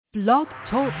Blog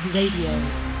Talk Radio.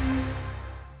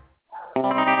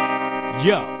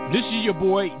 Yo, this is your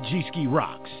boy G-Ski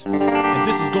Rocks, and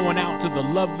this is going out to the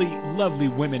lovely, lovely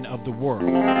women of the world.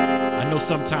 I know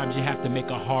sometimes you have to make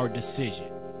a hard decision,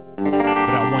 but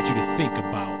I want you to think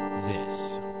about this.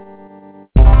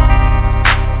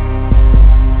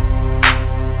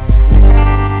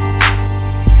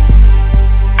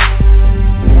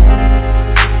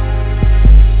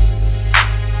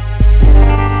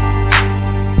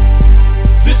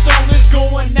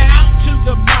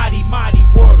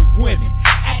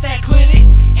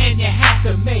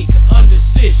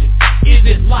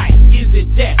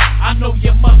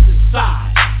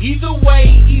 Either way,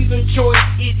 either choice,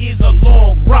 it is a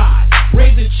long ride.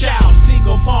 Raise a child,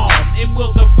 single mom, and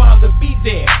will the father be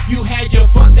there? You had your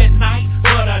fun that night,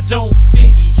 but I don't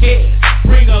think he cares.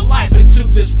 Bring a life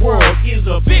into this world is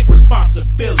a big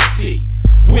responsibility.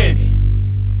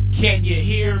 Women, can you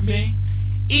hear me?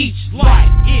 Each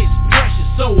life is precious,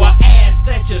 so I ask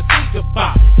that you think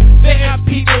about it. There are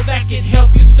people that can help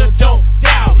you, so don't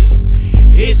doubt it.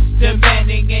 It's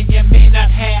demanding and you may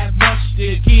not have much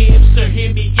to give, so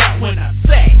hear me out when I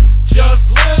say, just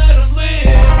let them live.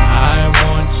 I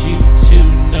want you to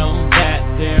know that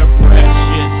they're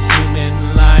precious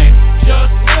human life.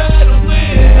 Just let them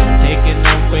live. Taking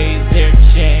away their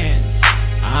chance,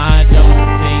 I don't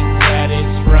think that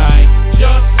it's right.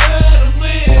 Just let them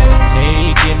live.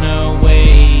 Taking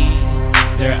away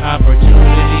their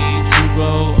opportunity to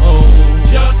grow old.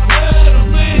 Just let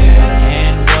them live.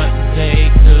 And what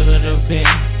they could have been,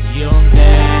 you'll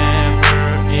never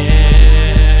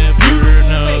ever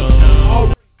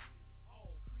know.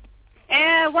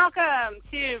 And welcome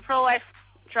to Pro-Life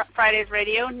Fridays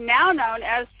Radio, now known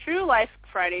as TRU-Life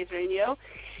Fridays Radio.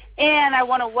 And I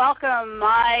want to welcome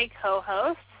my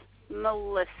co-hosts,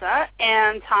 Melissa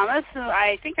and Thomas, who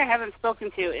I think I haven't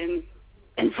spoken to in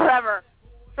forever.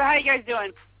 So how are you guys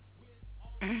doing?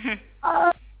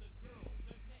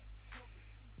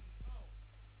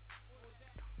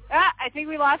 I think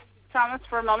we lost Thomas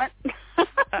for a moment.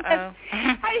 Uh-oh.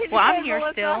 Well, I'm here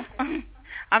still.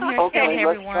 I'm here still, hey,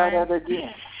 everyone. Let's try that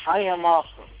again. I am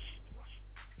awesome.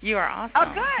 You are awesome.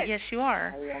 Oh, good. Yes, you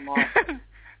are. I am awesome.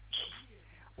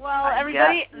 Well,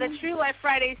 everybody, the TRU-Life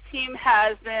Fridays team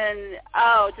has been,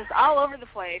 just all over the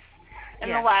place in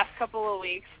the last couple of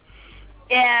weeks.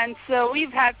 And so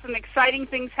we've had some exciting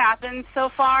things happen so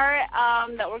far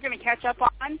that we're going to catch up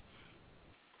on.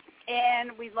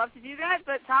 And we'd love to do that.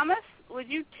 But, Thomas, would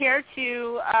you care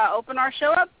to open our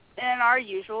show up in our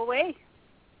usual way?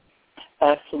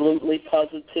 Absolutely,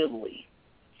 positively.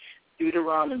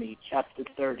 Deuteronomy chapter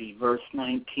 30, verse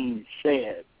 19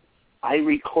 said, I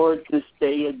record this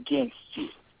day against you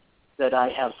that I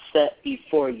have set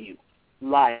before you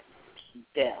life,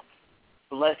 death,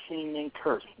 blessing, and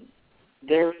cursing.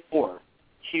 Therefore,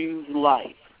 choose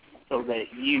life so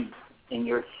that you and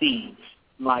your seeds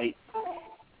might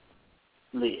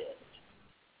live.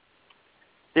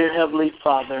 Dear Heavenly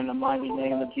Father, in the mighty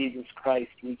name of Jesus Christ,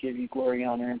 we give you glory,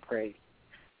 honor, and praise.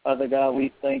 Father God,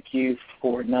 we thank you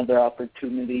for another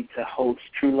opportunity to host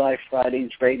TRU-Life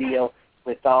Fridays Radio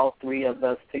with all three of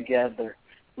us together.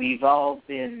 We've all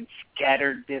been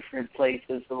scattered different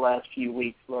places the last few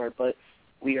weeks, Lord, but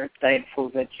we are thankful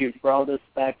that you've brought us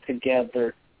back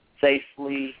together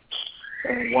safely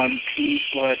in one piece,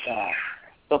 Lord God.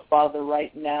 So, Father,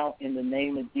 right now, in the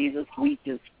name of Jesus, we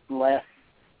just bless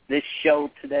this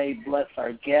show today. Bless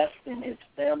our guest and his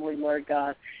family, Lord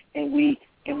God. And we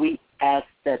ask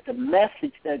that the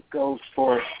message that goes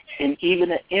forth and even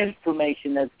the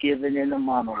information that's given in the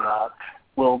monologue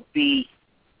will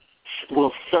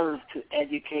serve to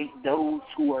educate those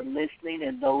who are listening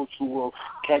and those who will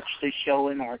catch the show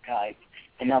in archive.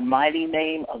 In the mighty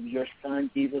name of your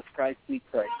Son, Jesus Christ, we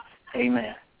pray.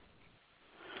 Amen.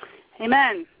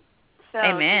 Amen. So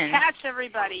Amen. To catch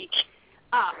everybody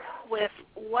up with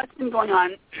what's been going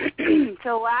on.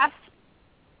 So last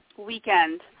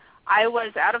weekend, I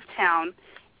was out of town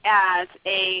at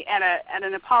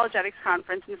an apologetics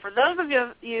conference. And for those of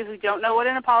you who don't know what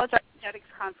an apologetics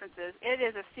conference is, it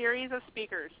is a series of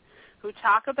speakers who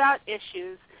talk about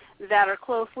issues that are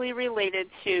closely related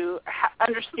to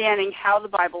understanding how the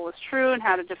Bible is true and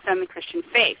how to defend the Christian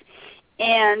faith.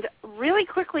 And really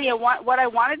quickly, what I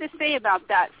wanted to say about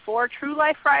that for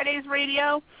TRU-Life Fridays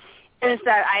Radio is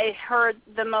that I heard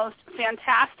the most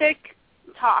fantastic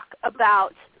talk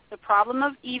about the problem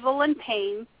of evil and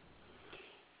pain,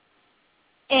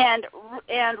 and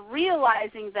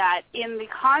realizing that in the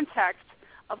context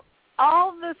of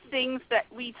all the things that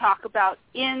we talk about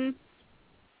in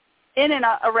and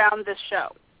around this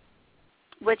show,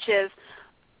 which is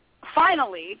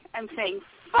finally, I'm saying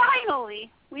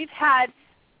finally, we've had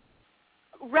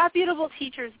reputable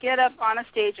teachers get up on a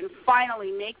stage and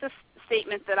finally make the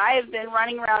statement that I have been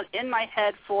running around in my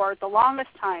head for the longest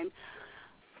time,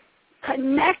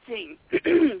 connecting,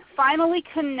 finally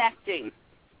connecting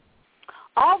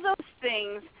all those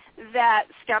things that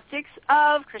skeptics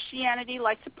of Christianity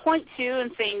like to point to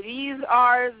and saying these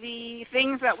are the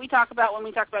things that we talk about when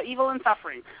we talk about evil and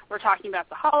suffering. We're talking about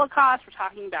the Holocaust. We're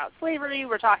talking about slavery.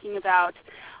 We're talking about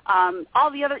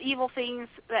all the other evil things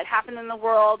that happen in the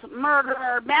world,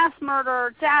 murder, mass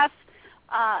murder, death,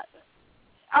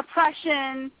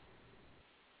 oppression,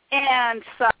 and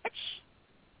such.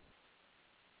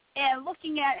 And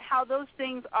looking at how those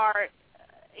things are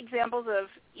examples of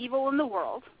evil in the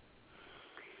world.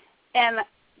 And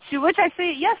to which I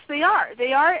say, yes, they are.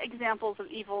 They are examples of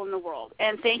evil in the world.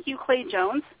 And thank you, Clay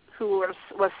Jones, who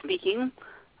was speaking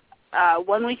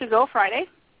 1 week ago Friday,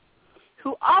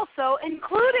 who also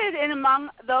included in among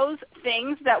those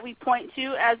things that we point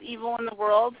to as evil in the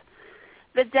world,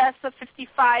 the deaths of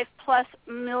 55-plus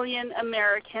million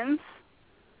Americans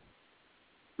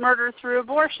murdered through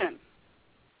abortion.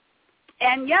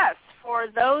 And yes, for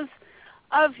those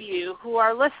of you who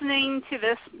are listening to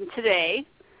this today,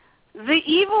 the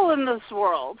evil in this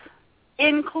world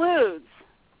includes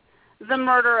the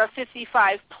murder of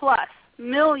 55-plus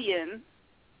million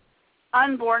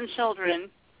unborn children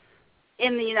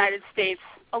in the United States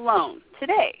alone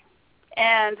today.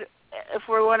 And if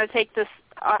we want to take this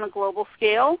on a global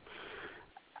scale,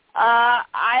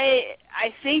 I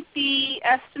think the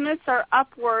estimates are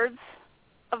upwards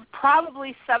of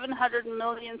probably 700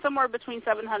 million, somewhere between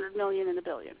 700 million and a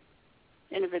billion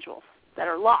individuals that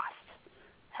are lost,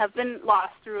 have been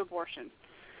lost through abortion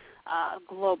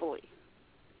globally.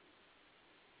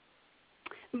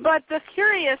 But the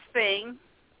curious thing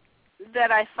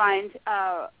that I find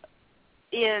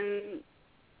in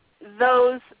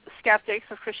those skeptics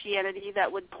of Christianity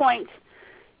that would point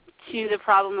to the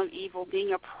problem of evil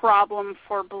being a problem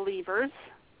for believers,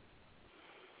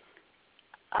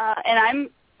 and I'm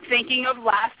thinking of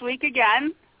last week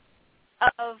again,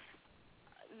 of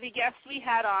the guest we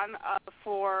had on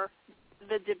for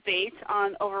the debate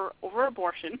on over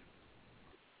abortion,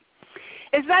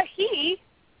 is that he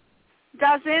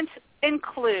doesn't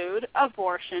include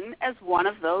abortion as one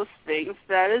of those things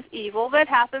that is evil that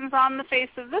happens on the face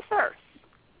of this earth.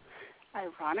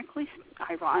 Ironically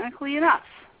enough.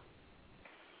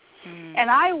 And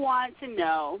I want to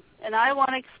know, and I want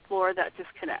to explore that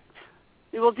disconnect.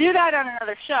 We will do that on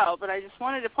another show, but I just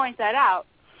wanted to point that out,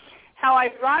 how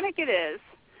ironic it is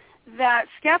that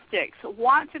skeptics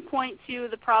want to point to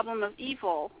the problem of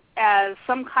evil as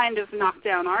some kind of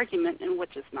knockdown argument, in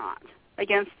which it's not,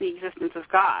 against the existence of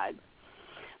God.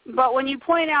 But when you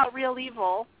point out real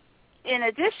evil, in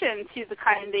addition to the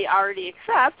kind they already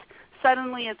accept,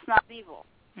 suddenly it's not evil.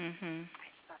 I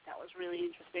thought that was really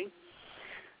interesting.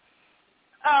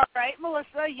 All right,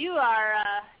 Melissa,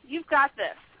 you've got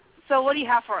this. So what do you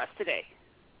have for us today?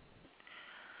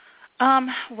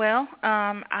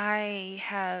 I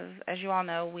have, as you all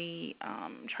know, we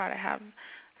try to have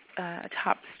a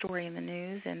top story in the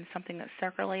news and something that's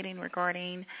circulating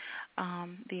regarding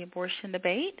the abortion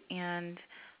debate and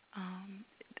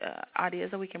ideas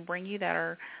that we can bring you that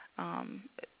are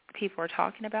people are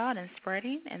talking about and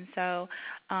spreading. And so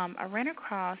I ran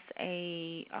across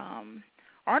a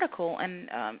article, and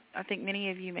I think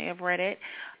many of you may have read it,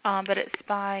 but it's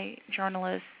by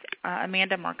journalist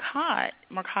Amanda Marcotte.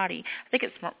 I think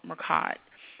it's Marcotte.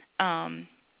 And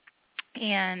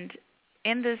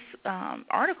in this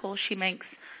article, she makes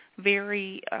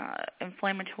very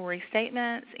inflammatory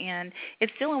statements, and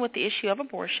it's dealing with the issue of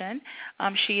abortion.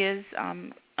 She is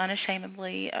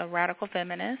unashamedly a radical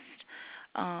feminist.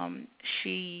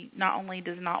 She not only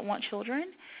does not want children,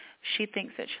 she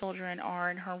thinks that children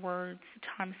are, in her words,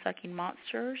 time-sucking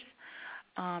monsters.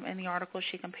 In the article,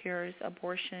 she compares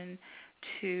abortion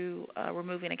to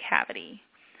removing a cavity.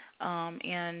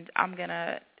 And I'm going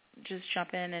to just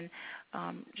jump in and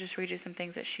just read you some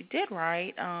things that she did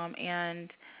write,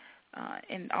 and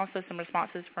also some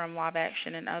responses from Live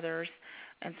Action and others,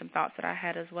 and some thoughts that I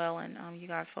had as well. And you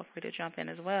guys feel free to jump in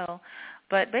as well.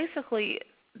 But basically,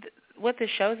 what this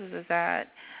shows us is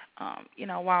that,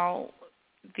 while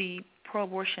the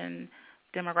pro-abortion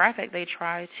demographic, they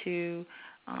try to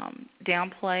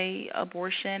downplay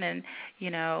abortion, and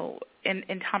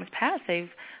in times past they've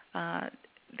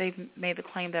made the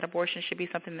claim that abortion should be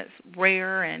something that's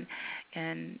rare and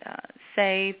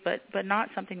safe, but not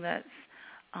something that's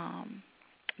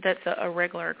a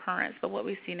regular occurrence. But what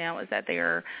we see now is that they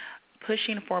are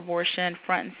pushing for abortion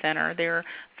front and center. They're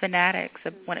fanatics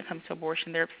when it comes to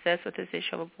abortion. They're obsessed with this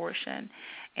issue of abortion,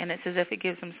 and it's as if it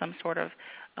gives them some sort of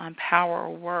power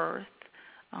or worth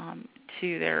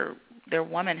to their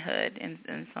womanhood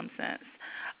in some sense.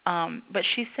 But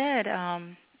she said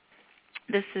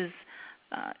this is,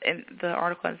 and the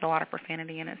article has a lot of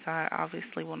profanity in it, so I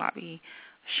obviously will not be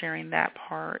sharing that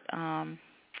part.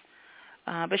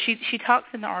 But she talks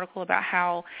in the article about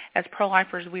how, as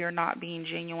pro-lifers, we are not being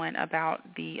genuine about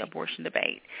the abortion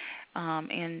debate.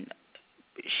 And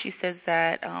she says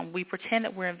that we pretend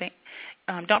that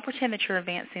don't pretend that you're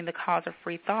advancing the cause of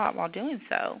free thought while doing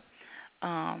so.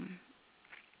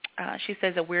 She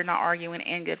says that we're not arguing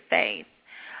in good faith.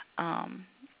 I'm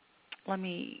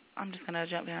just going to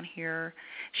jump down here.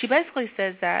 She basically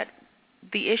says that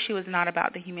the issue is not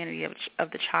about the humanity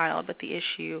of the child, but the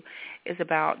issue is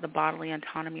about the bodily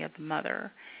autonomy of the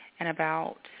mother and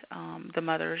about the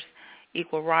mother's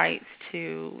equal rights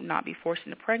to not be forced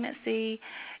into pregnancy,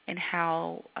 and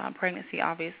how pregnancy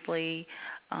obviously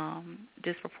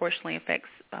disproportionately affects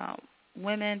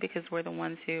women because we're the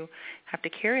ones who have to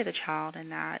carry the child in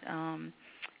that.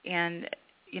 And,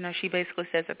 she basically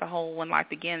says that the whole when life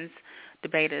begins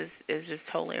debate is just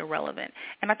totally irrelevant.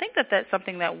 And I think that that's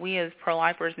something that we as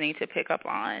pro-lifers need to pick up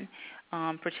on,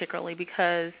 particularly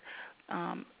because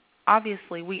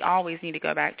obviously we always need to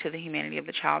go back to the humanity of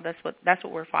the child. That's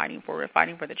what we're fighting for. We're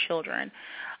fighting for the children.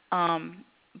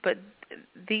 But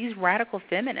these radical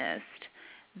feminists,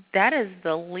 that is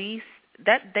the least,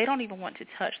 that they don't even want to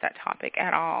touch that topic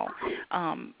at all.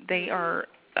 They are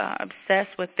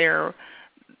obsessed with the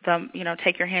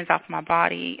take your hands off my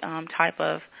body type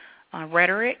of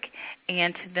rhetoric,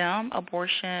 and to them,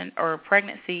 abortion or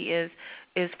pregnancy is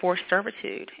forced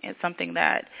servitude. It's something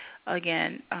that,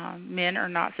 again, men are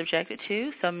not subjected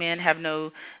to, so men have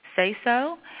no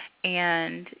say-so,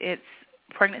 and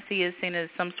pregnancy is seen as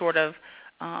some sort of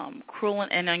cruel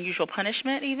and unusual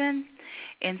punishment even.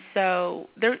 And so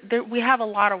we have a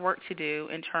lot of work to do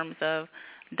in terms of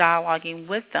dialoguing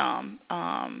with them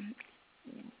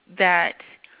that,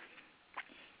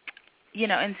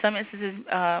 in some instances,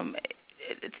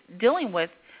 it's dealing with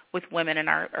women and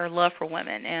our love for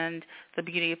women and the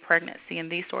beauty of pregnancy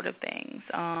and these sort of things,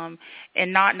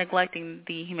 and not neglecting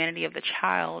the humanity of the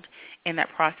child in that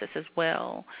process as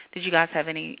well. Did you guys have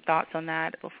any thoughts on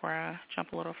that before I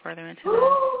jump a little further into that?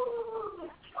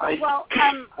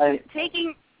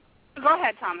 Go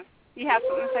ahead, Thomas. You have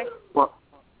something to say? Well,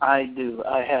 I do.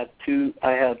 I have two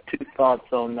thoughts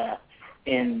on that,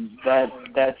 and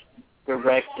that's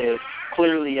directed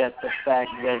clearly at the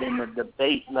fact that in the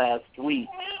debate last week,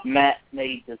 Matt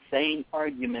made the same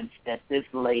arguments that this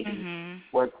lady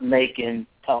was making,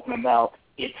 talking about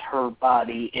it's her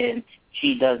body and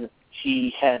she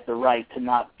has the right to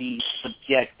not be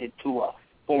subjected to a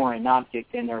foreign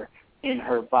object in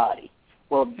her body.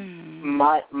 Well,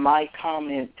 my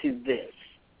comment to this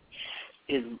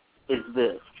is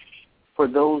this: for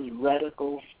those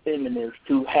radical feminists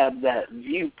who have that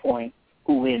viewpoint,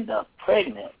 who end up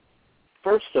pregnant,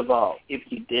 first of all, if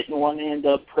you didn't want to end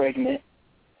up pregnant,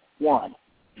 one,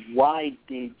 why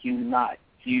did you not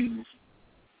use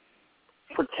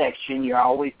protection? You're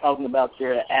always talking about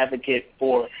you're an advocate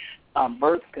for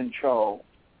birth control,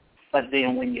 but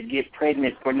then when you get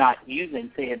pregnant for not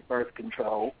using said birth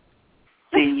control,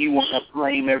 then you want to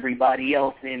blame everybody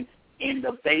else in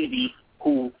the baby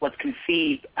who was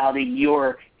conceived out of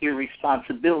your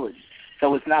irresponsibility.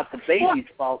 So it's not the baby's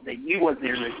fault that you was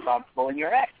irresponsible in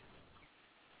your actions.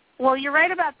 Well, you're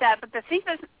right about that, but the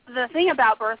thing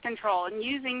about birth control and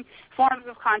using forms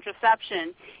of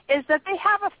contraception is that they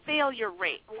have a failure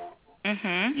rate.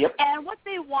 Mm-hmm. Yep. And what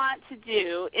they want to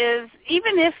do is,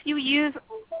 even if you use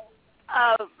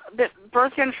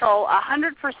birth control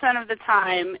 100% of the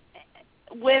time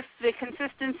with the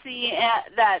consistency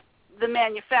that the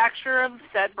manufacturer of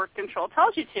said birth control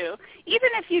tells you to, even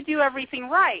if you do everything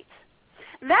right,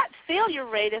 that failure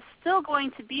rate is still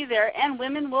going to be there, and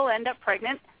women will end up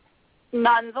pregnant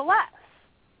nonetheless.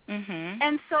 Mm-hmm.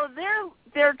 And so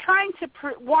they're trying to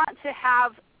want to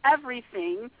have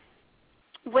everything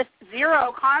with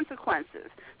zero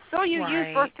consequences. So you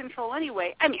use birth control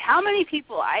anyway. I mean, how many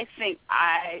people I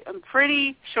am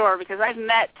pretty sure, because I've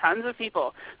met tons of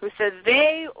people who said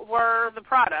they were the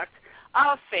product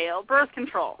of failed birth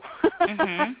control.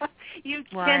 Mm-hmm. You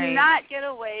cannot get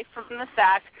away from the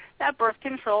fact that birth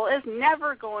control is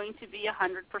never going to be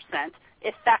 100%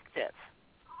 effective.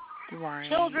 Right.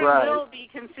 Children will be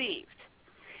conceived.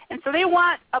 And so they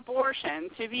want abortion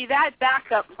to be that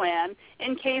backup plan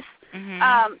in case, in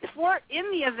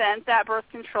the event that birth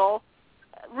control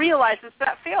realizes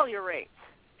that failure rate.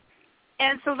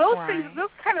 And so those Right. things,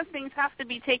 those kind of things have to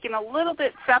be taken a little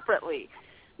bit separately,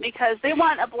 because they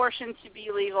want abortion to be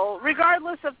legal,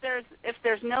 regardless if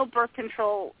there's no birth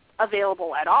control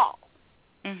available at all.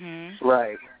 Mhm.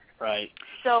 Right.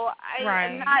 So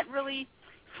I'm not really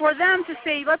for them to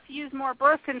say, let's use more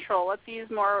birth control, let's use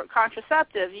more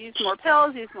contraceptive, use more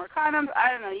pills, use more condoms.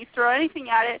 I don't know. You throw anything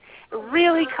at it, it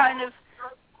really kind of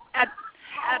at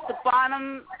the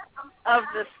bottom of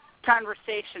this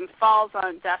conversation falls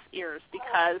on deaf ears,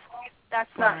 because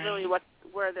that's not really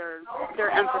where their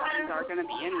emphases are going to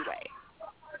be anyway.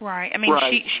 Right. I mean,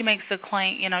 she makes the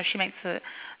claim, she makes the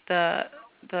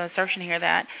assertion here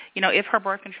that, if her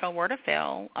birth control were to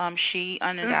fail, she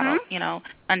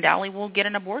undoubtedly will get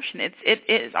an abortion. It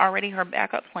is already her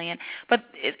backup plan. But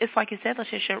it's like you said,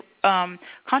 Letitia,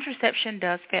 contraception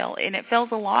does fail, and it fails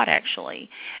a lot, actually,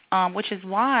 which is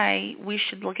why we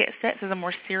should look at sex as a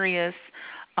more serious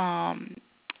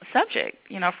subject,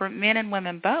 for men and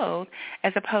women both,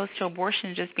 as opposed to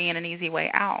abortion just being an easy way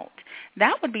out.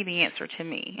 That would be the answer to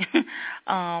me,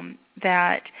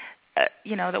 that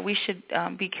we should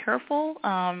be careful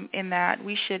in that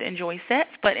we should enjoy sex,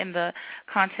 but in the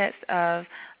context of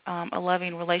a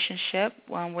loving relationship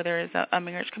where there is a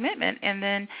marriage commitment. And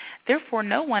then, therefore,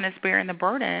 no one is bearing the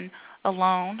burden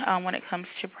alone when it comes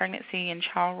to pregnancy and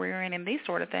child rearing and these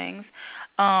sort of things.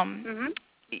 And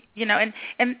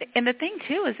the thing,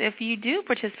 too, is if you do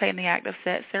participate in the act of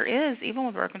sex, there is, even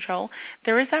with birth control,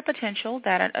 there is that potential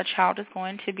that a child is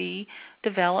going to be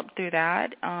developed through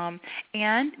that.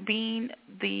 And being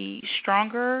the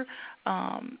stronger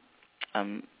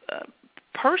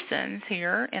persons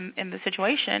here in the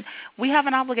situation, we have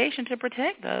an obligation to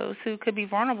protect those who could be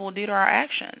vulnerable due to our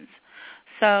actions.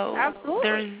 So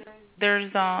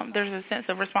there's a sense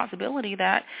of responsibility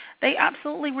that they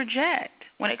absolutely reject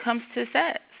when it comes to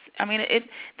sex. I mean,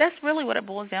 that's really what it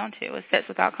boils down to, is sex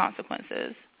without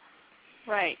consequences.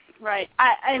 Right.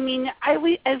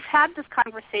 I've had this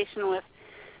conversation with,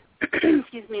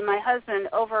 my husband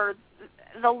over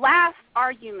the last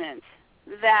argument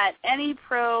that any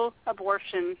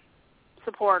pro-abortion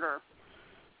supporter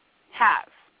has,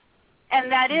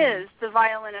 and that is the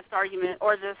violinist argument,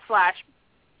 or the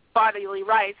bodily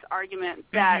rights argument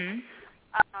that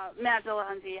Matt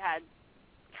Dillahunty had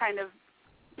kind of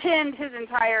pinned his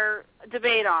entire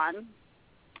debate on,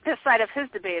 his side of his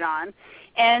debate on,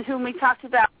 and whom we talked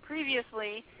about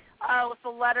previously with the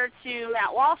letter to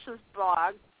Matt Walsh's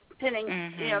blog, pinning,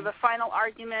 the final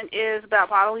argument is about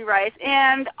bodily rights.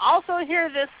 And also here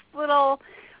this little,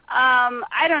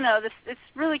 it's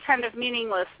really kind of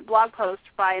meaningless blog post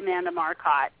by Amanda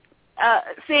Marcotte,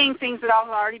 saying things that have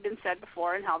already been said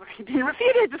before and have already been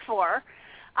refuted before.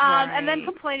 And then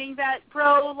complaining that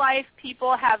pro-life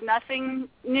people have nothing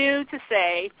new to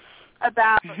say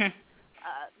about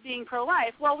being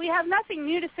pro-life. Well, we have nothing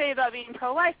new to say about being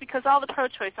pro-life because all the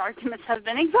pro-choice arguments have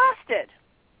been exhausted.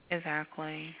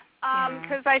 Exactly.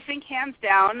 Because I think, hands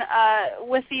down,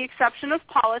 with the exception of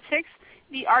politics,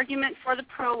 the argument for the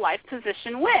pro-life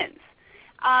position wins.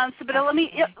 But let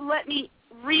me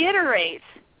reiterate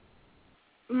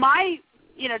my,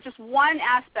 just one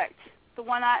aspect, the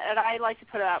one that I like to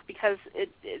put out, because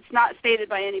it's not stated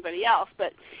by anybody else,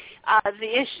 but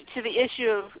the issue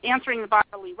of answering the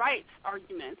bodily rights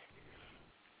argument,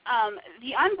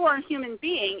 the unborn human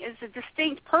being is a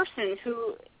distinct person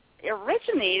who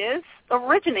originates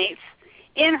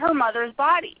in her mother's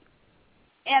body.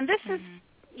 And this is,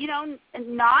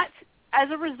 not as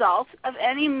a result of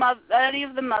any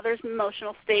of the mother's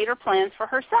emotional state or plans for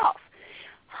herself.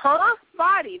 Her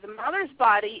body, the mother's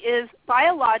body, is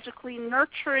biologically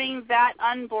nurturing that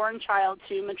unborn child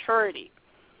to maturity.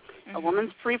 A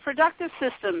woman's reproductive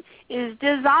system is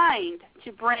designed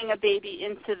to bring a baby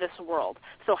into this world.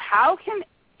 So how can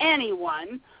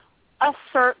anyone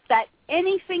assert that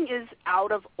anything is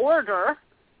out of order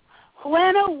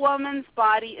when a woman's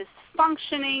body is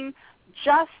functioning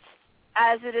just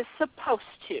as it is supposed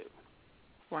to?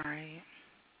 Right.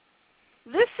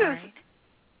 This is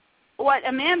what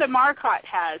Amanda Marcotte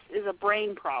has, is a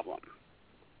brain problem.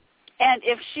 And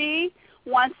if she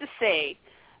wants to say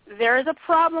there is a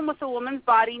problem with a woman's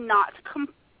body not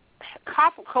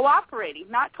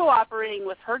cooperating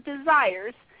with her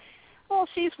desires, well,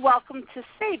 she's welcome to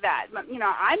say that. But,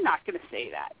 I'm not going to say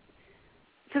that.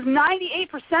 Because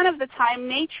 98% of the time,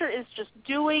 nature is just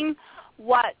doing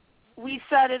what we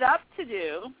set it up to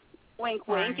do, wink,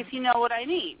 wink, if you know what I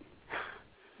mean.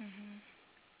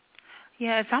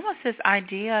 Yeah, it's almost this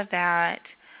idea that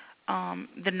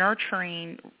the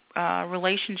nurturing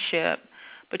relationship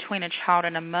between a child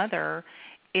and a mother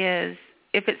is,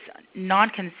 if it's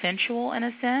non-consensual in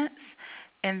a sense,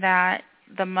 and that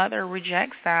the mother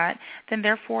rejects that, then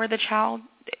therefore the child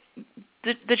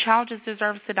just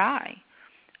deserves to die.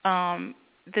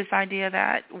 This idea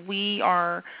that we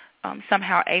are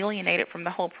somehow alienated from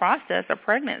the whole process of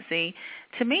pregnancy,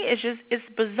 to me, it's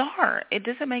bizarre. It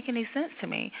doesn't make any sense to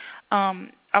me.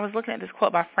 I was looking at this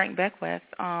quote by Frank Beckwith.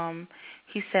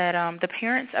 He said, the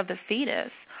parents of the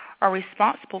fetus are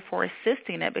responsible for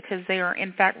assisting it because they are,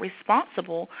 in fact,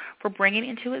 responsible for bringing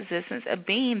into existence a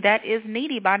being that is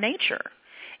needy by nature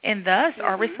and thus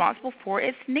are responsible for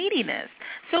its neediness.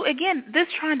 So, again, this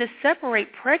trying to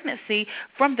separate pregnancy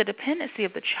from the dependency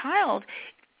of the child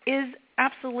is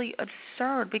absolutely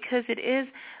absurd because it is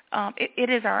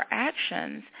our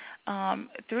actions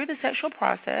through the sexual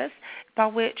process by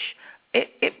which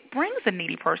it brings a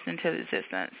needy person into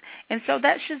existence. And so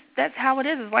that's how it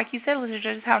is. It's like you said, it's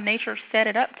just how nature set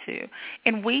it up to.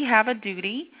 And we have a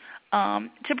duty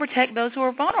to protect those who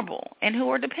are vulnerable and who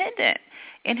are dependent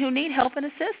and who need help and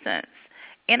assistance.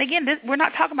 And again, we're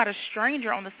not talking about a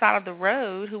stranger on the side of the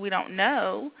road who we don't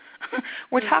know.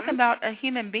 We're talking about a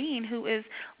human being who is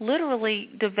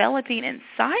literally developing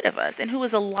inside of us and who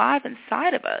is alive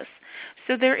inside of us.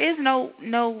 So there is no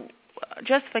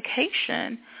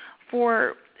justification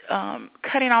for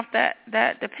cutting off that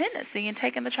dependency and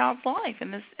taking the child's life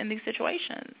in these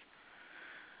situations.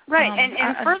 Right,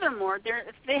 and furthermore,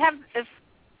 if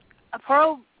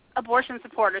pro-abortion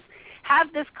supporters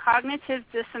have this cognitive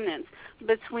dissonance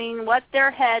between what their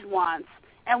head wants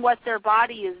and what their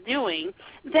body is doing,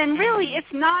 then really it's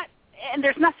not, and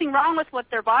there's nothing wrong with what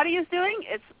their body is doing.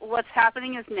 It's what's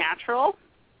happening is natural.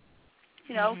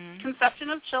 You know, conception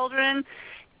of children,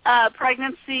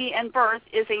 pregnancy and birth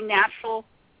is a natural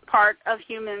part of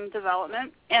human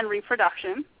development and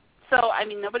reproduction. So, I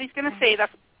mean, nobody's going to say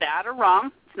that's bad or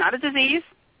wrong. It's not a disease.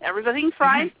 Everything's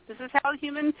fine. This is how the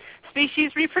human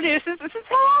species reproduces. This is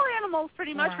how all animals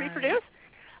pretty much reproduce.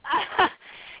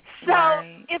 So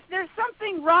if there's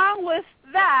something wrong with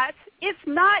that, it's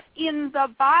not in the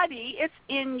body, it's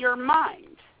in your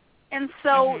mind. And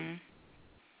so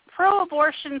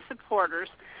pro-abortion supporters,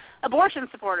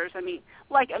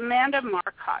 like Amanda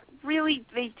Marcotte, really,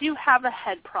 they do have a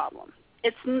head problem.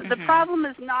 The problem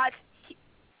is not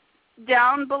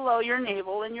down below your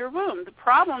navel in your womb. The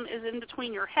problem is in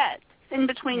between your head, in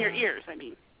between your ears, I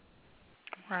mean.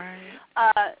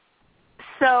 Right.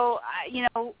 So, you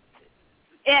know,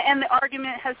 and the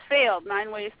argument has failed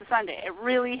 9 ways to Sunday. It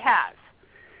really has.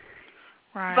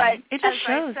 Right. But it just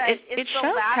shows. It's the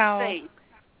last how. Thing.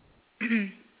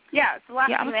 Yeah, it's the last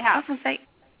thing they have. I was going to say,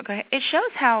 okay, it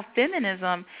shows how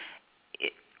feminism,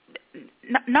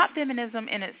 not feminism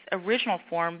in its original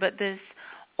form, but this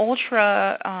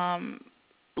ultra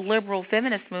liberal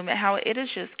feminist movement, how it is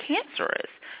just cancerous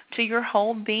to your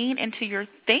whole being and to your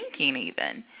thinking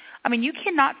even. I mean, you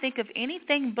cannot think of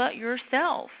anything but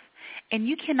yourself, and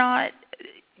you cannot.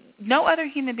 No other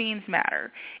human beings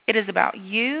matter. It is about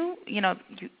you. You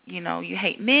you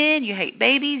hate men, you hate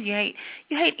babies, you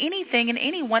hate anything and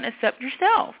anyone except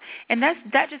yourself. And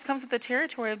that just comes with the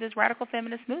territory of this radical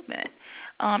feminist movement.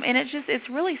 And it's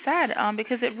really sad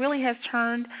because it really has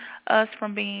turned us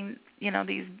from being,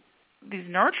 these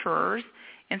nurturers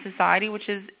in society, which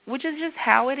is just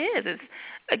how it is. It's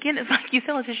like you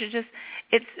said, Letitia,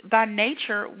 it's by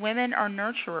nature, women are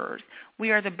nurturers. We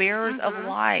are the bearers of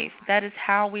life. That is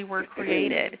how we were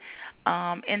created.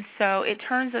 And so it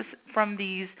turns us from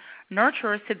these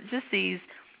nurturers to just these,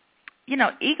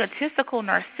 egotistical,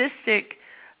 narcissistic,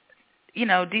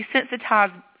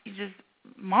 desensitized just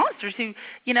monsters who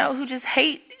just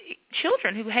hate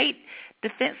children, who hate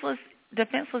defenseless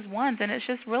ones. And it's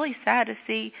just really sad to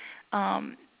see.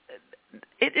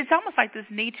 It's almost like this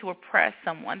need to oppress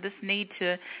someone, this need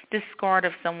to discard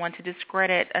of someone, to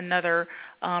discredit another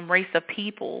race of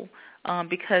people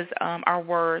because our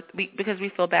worth, because we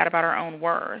feel bad about our own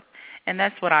worth, and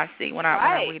that's what I see when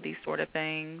I read these sort of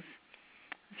things.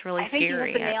 It's really scary. I think you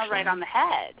hit the nail right on the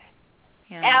head.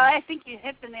 Yeah. And I think you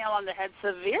hit the nail on the head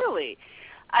severely.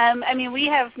 I mean, we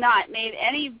have not made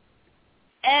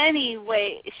any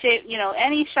way, shape,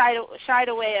 any shied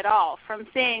away at all from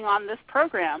saying on this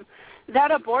program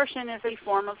that abortion is a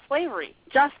form of slavery,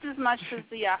 just as much as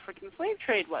the African slave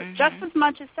trade was, just as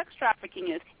much as sex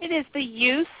trafficking is. It is the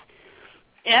use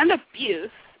and abuse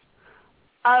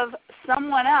of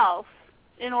someone else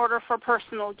in order for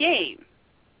personal gain.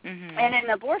 And in an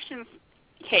abortion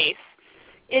case,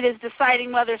 it is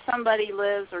deciding whether somebody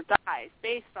lives or dies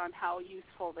based on how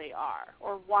useful they are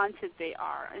or wanted they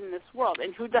are in this world.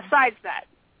 And who decides that?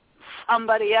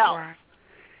 Somebody else. Right.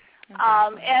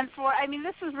 And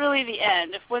this is really the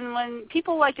end. When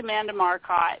people like Amanda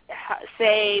Marcotte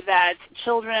say that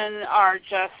children are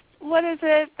just what is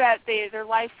it that they're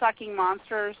life-sucking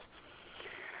monsters?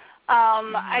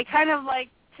 I kind of like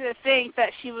to think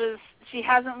that she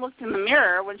hasn't looked in the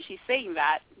mirror when she's saying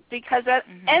that, because at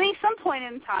some point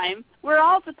in time, we're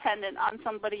all dependent on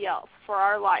somebody else for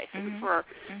our life and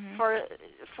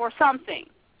for something.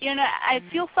 You know, I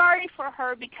feel sorry for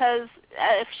her, because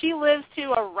if she lives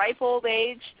to a ripe old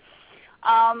age,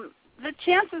 the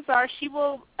chances are she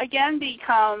will again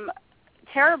become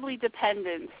terribly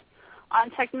dependent on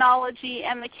technology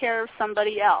and the care of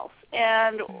somebody else.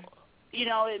 And, you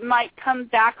know, it might come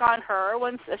back on her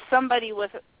if somebody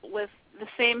with the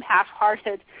same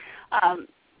half-hearted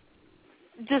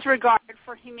disregard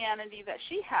for humanity that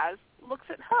she has looks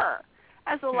at her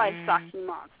as a life-sucking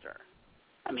monster.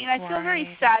 I mean, I feel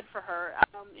very sad for her,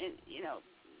 you know,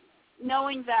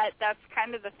 knowing that that's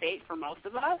kind of the fate for most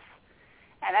of us.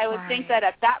 And I would think that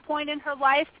at that point in her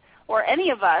life, or any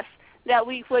of us, that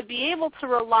we would be able to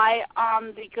rely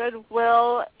on the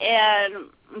goodwill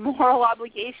and moral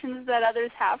obligations that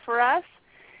others have for us.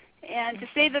 And to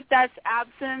say that that's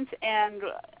absent and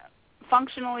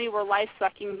functionally we're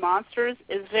life-sucking monsters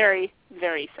is very,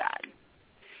 very sad.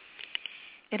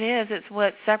 It is. It's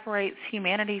what separates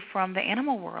humanity from the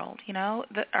animal world, you know,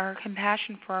 our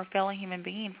compassion for our fellow human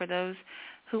being, for those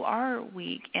who are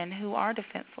weak and who are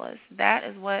defenseless.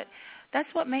 That's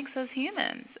what makes us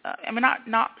humans. I mean,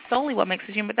 not solely what makes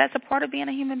us human, but that's a part of being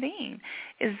a human being,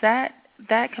 is that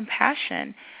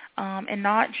compassion, and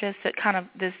not just a kind of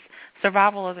this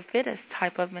survival of the fittest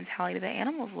type of mentality that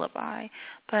animals live by.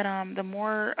 But the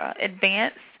more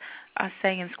advanced, I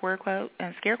say in scare quotes,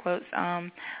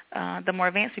 the more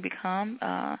advanced we become,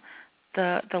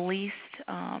 the least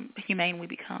humane we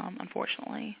become,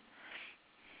 unfortunately.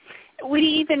 We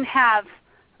even have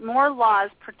more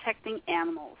laws protecting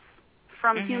animals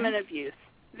from human abuse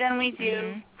than we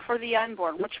do for the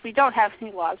unborn, which we don't have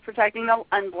any laws protecting the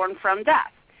unborn from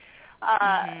death.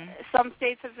 Some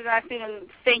states have enacted, and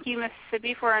thank you,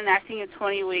 Mississippi, for enacting a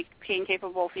 20-week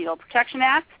pain-capable fetal protection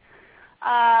act.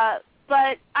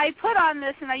 But I put on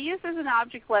this, and I used as an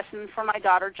object lesson for my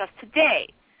daughter just today.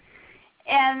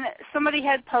 And somebody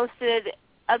had posted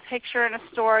a picture and a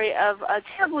story of a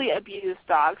terribly abused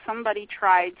dog. Somebody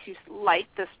tried to light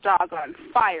this dog on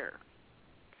fire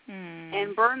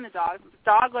and burn the dog. The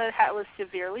dog was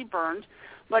severely burned,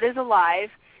 but is alive,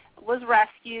 was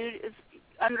rescued, is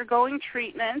undergoing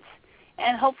treatment,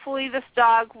 and hopefully this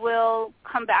dog will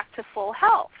come back to full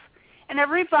health. And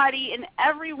everybody and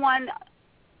everyone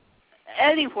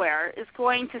anywhere is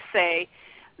going to say,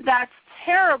 that's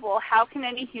terrible. How can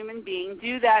any human being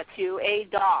do that to a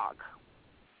dog?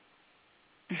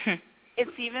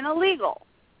 It's even illegal.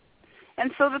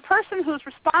 And so the person who's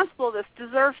responsible for this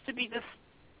deserves to be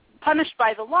punished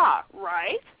by the law,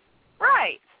 right?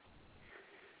 Right.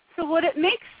 So would it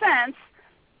make sense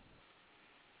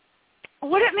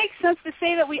to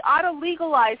say that we ought to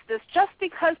legalize this just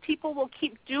because people will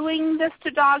keep doing this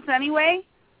to dogs anyway?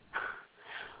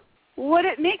 Would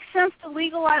it make sense to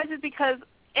legalize it because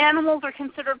animals are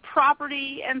considered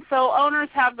property, and so owners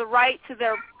have the right to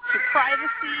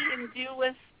privacy and do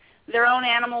with their own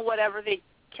animal whatever they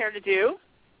care to do?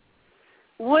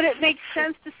 Would it make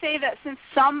sense to say that since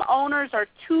some owners are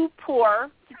too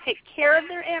poor to take care of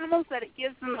their animals, that it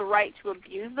gives them the right to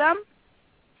abuse them?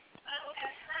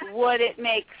 Would it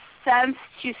make sense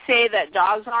to say that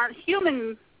dogs aren't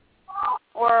human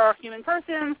or human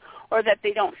persons, or that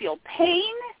they don't feel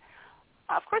pain?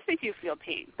 Of course they do feel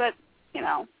pain, but, you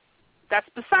know, that's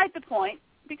beside the point,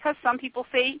 because some people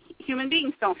say human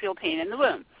beings don't feel pain in the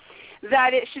womb.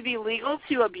 That it should be legal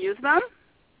to abuse them?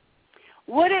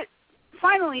 Would it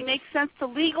finally make sense to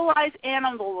legalize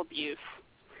animal abuse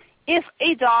if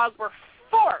a dog were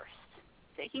forced,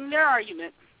 taking their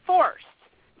argument, forced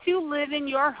to live in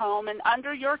your home and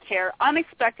under your care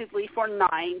unexpectedly for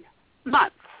 9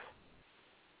 months?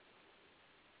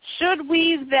 Should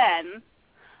we then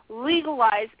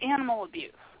legalize animal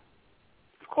abuse?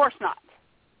 Of course not.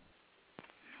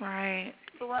 Right.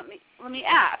 So let me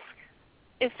ask,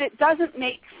 if it doesn't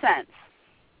make sense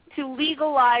to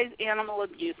legalize animal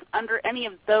abuse under any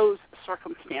of those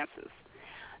circumstances,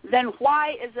 then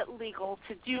why is it legal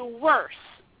to do worse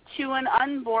to an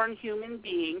unborn human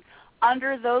being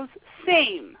under those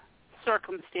same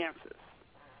circumstances?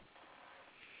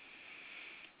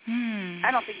 I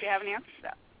don't think they have an answer to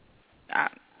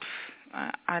that.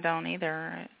 I don't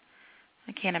either.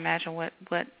 I can't imagine what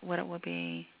it would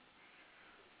be.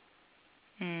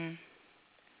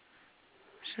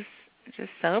 It's just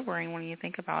sobering when you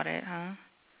think about it, huh?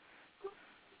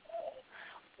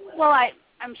 Well,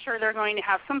 I'm sure they're going to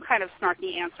have some kind of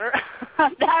snarky answer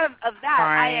of that.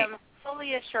 Right. I am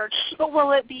fully assured, but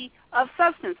will it be of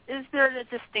substance? Is there a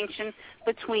distinction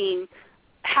between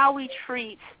how we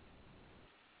treat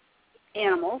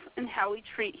animals and how we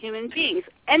treat human beings?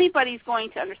 Anybody's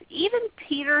going to understand. Even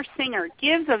Peter Singer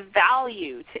gives a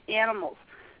value to animals.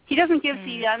 He doesn't give to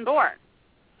the unborn.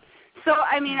 So,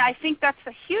 I mean, I think that's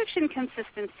a huge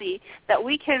inconsistency that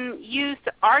we can use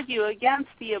to argue against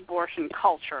the abortion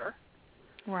culture.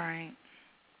 Right.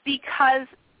 Because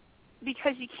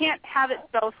you can't have it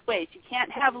both ways. You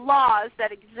can't have laws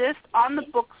that exist on the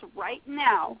books right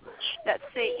now that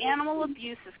say animal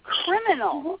abuse is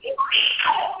criminal,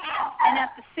 and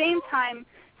at the same time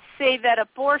say that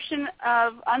abortion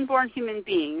of unborn human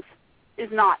beings is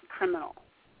not criminal.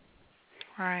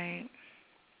 Right.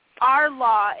 Our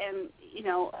law, and you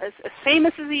know, as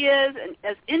famous as he is and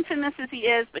as infamous as he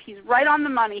is, but he's right on the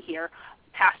money here,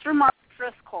 Pastor Mark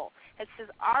Driscoll, it says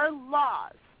our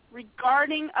laws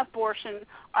regarding abortion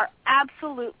are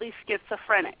absolutely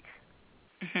schizophrenic.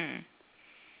 Mm-hmm.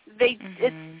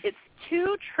 It's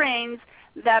two trains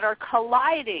that are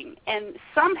colliding, and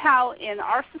somehow in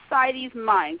our society's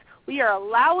minds, we are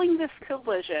allowing this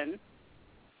collision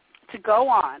to go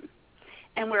on,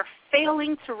 and we're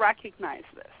failing to recognize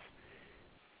this.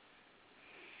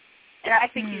 And I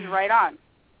think he's right on.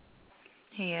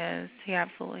 He is. He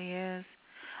absolutely is.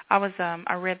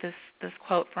 I read this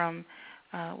quote from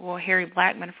Harry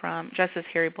Blackman, from Justice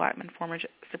Harry Blackman, former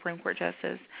Supreme Court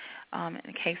Justice, in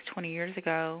a case 20 years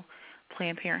ago,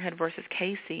 Planned Parenthood versus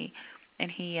Casey,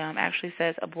 and he actually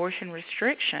says abortion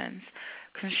restrictions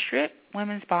constrict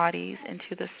women's bodies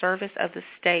into the service of the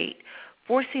state,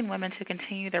 forcing women to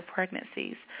continue their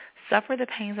pregnancies, suffer the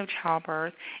pains of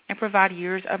childbirth, and provide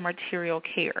years of material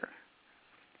care.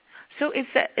 So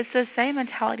it's the same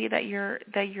mentality that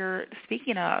you're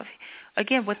speaking of.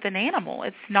 Again, with an animal,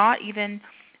 it's not even,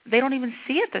 they don't even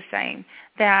see it the same,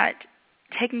 that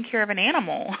taking care of an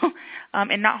animal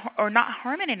and not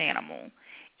harming an animal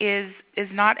is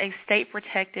not a state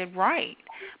protected right.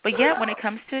 But yet when it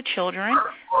comes to children,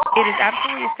 it is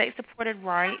absolutely a state supported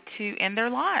right to end their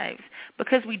lives,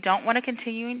 because we don't want to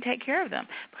continue and take care of them,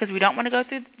 because we don't want to go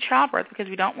through childbirth, because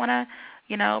we don't want to,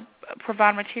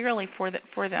 provide materially for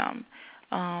them.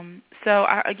 So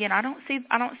I don't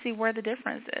see where the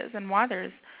difference is and why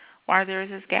there's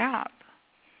this gap.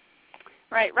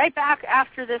 Right back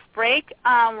after this break,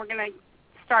 we're going to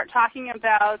start talking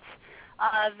about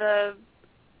the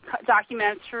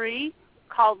documentary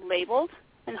called Labeled,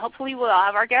 and hopefully we'll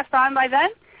have our guest on by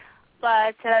then.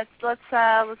 But let's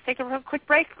take a real quick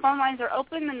break. Phone lines are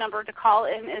open. The number to call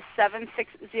in is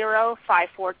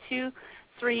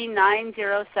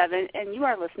 760-542-3907, and you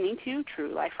are listening to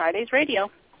TRU-Life Fridays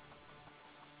Radio.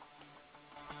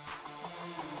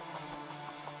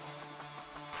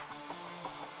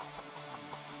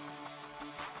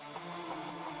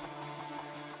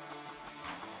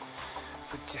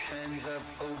 Put your hands up,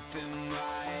 open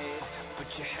wide. Put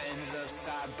your hands up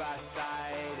side by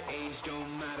side. Age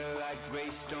don't matter, like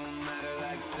race don't matter,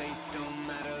 like place don't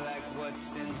matter, like what's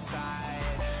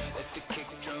inside. Let the kick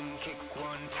drum kick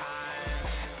one time.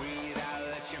 Breathe out,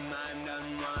 let your mind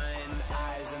unwind.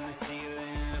 Eyes on the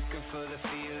ceiling, looking for the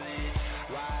feeling.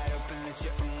 Wide open, let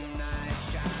your own eyes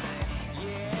shine.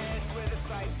 Yeah, it's where the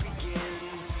fight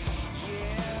begins.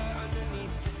 Yeah,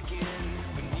 underneath the skin,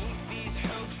 beneath these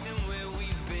hopes and where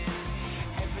we've been.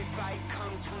 Every fight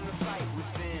comes from the fight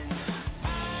within. I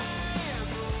am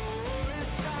the war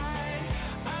inside.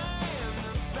 I am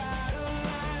the battle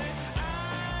line. I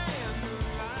am the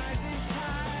rising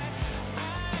tide. I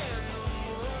am the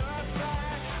more I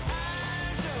fight.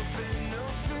 Eyes open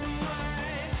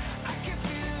wide. I can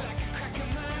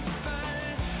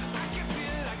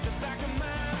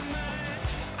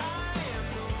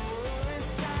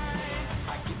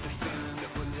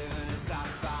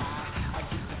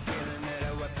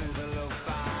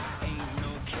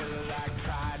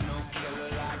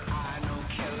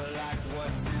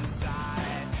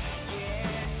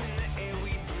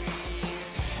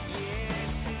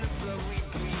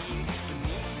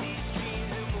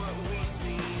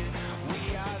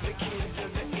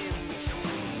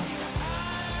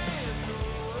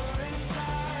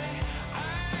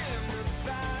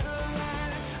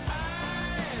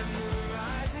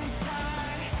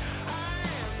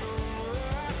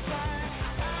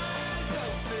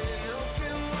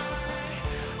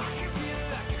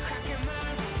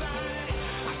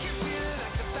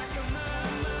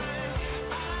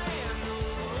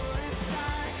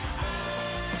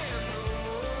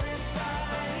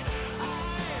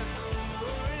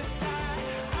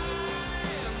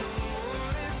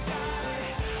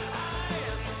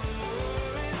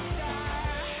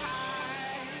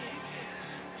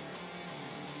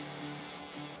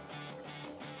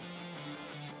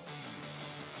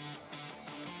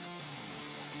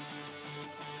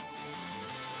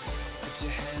Put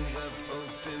your hands up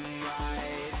open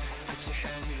wide. Put your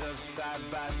hands up side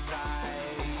by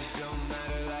side. Age don't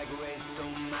matter like race,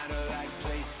 don't matter like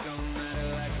place, don't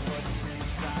matter like what's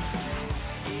inside.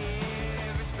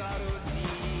 Every thought or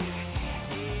deed,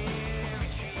 every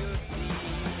tree or seed.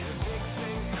 A big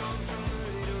thing comes from a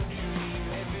little dream.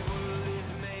 Every world is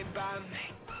made by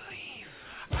make-believe.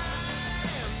 I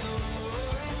am the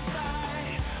war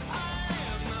inside. I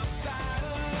am the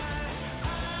battle line.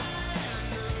 I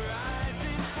am the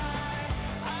rising tide.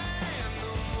 I am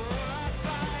the more I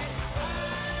fight.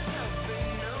 Eyes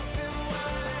open, open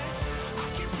wide. I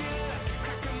can feel it like the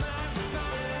crack of my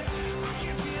spine. I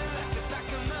can feel it like the back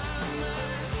of my mind.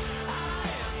 I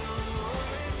am the war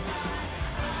inside.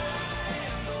 I am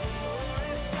the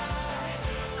war inside. I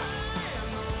am the war inside. I am the war inside. I am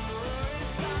the war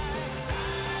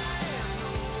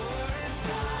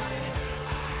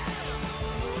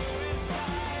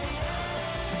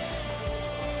inside.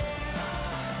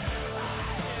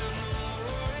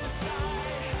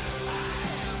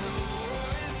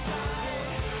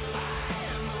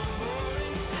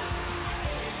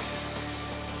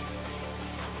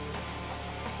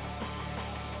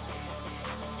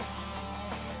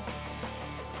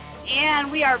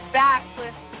 And we are back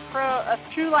with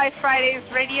TRU-Life Fridays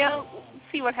Radio. Let's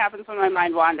see what happens when my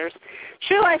mind wanders.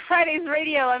 TRU-Life Fridays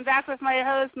Radio. I'm back with my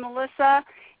host, Melissa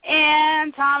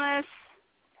and Thomas.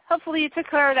 Hopefully you took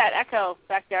care of that echo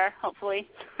back there, hopefully.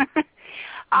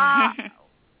 I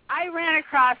ran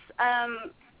across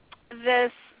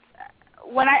this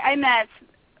when I met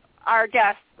our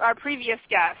guest, our previous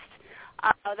guest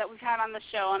that we've had on the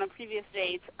show on a previous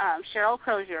date, Cheryl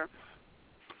Crozier.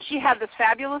 She had this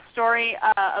fabulous story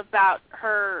about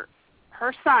her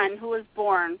son who was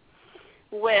born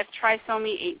with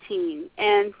trisomy 18.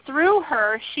 And through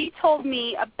her, she told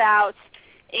me about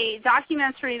a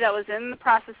documentary that was in the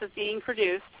process of being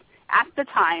produced at the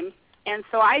time. And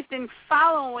so I've been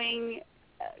following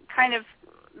kind of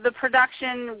the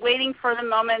production, waiting for the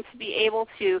moment to be able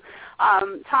to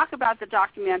talk about the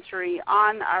documentary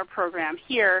on our program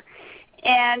here.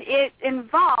 And it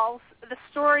involves the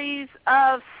stories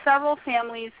of several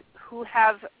families who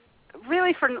have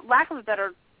really, for lack of a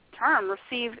better term,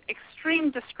 received extreme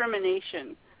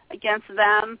discrimination against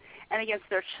them and against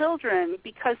their children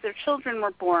because their children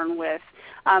were born with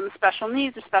special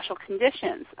needs or special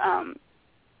conditions.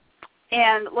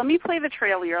 And let me play the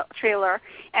trailer,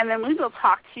 and then we will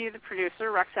talk to the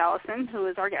producer, Rex Allison, who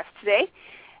is our guest today,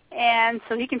 and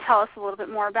so he can tell us a little bit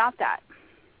more about that.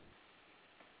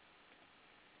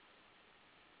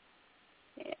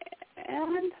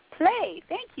 And play.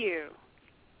 Thank you.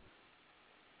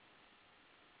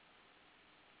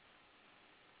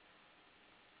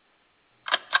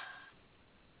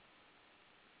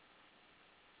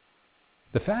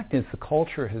 The fact is, the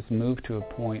culture has moved to a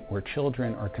point where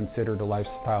children are considered a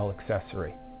lifestyle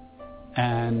accessory.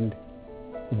 And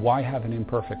why have an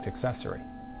imperfect accessory?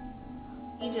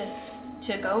 He just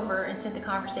took over and sent the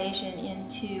conversation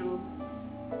into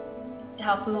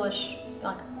how foolish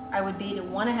I would be to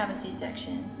want to have a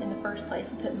C-section in the first place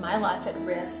and put my life at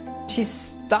risk. She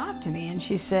stopped me and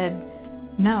she said,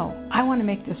 "No, I want to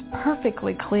make this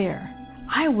perfectly clear.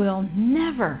 I will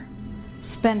never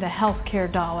spend a health care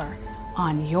dollar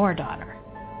on your daughter."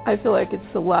 I feel like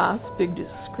it's the last big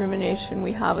discrimination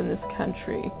we have in this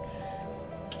country.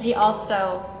 He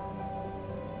also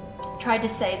tried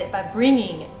to say that by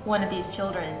bringing one of these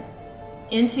children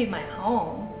into my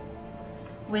home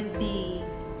would be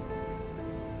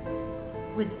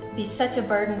such a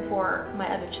burden for my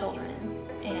other children,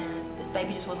 and this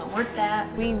baby just wasn't worth that.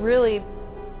 We really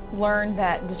learned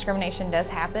that discrimination does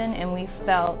happen, and we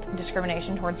felt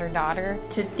discrimination towards our daughter.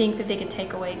 To think that they could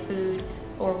take away food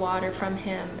or water from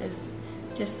him is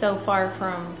just so far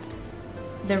from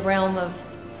the realm of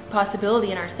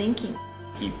possibility in our thinking.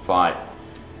 He fought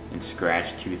and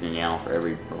scratched tooth and nail for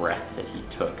every breath that he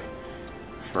took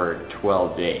for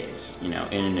 12 days, in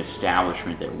an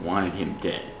establishment that wanted him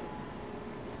dead.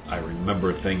 I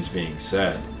remember things being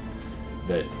said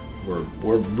that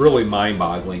were really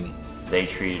mind-boggling. They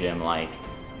treated him like,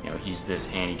 he's this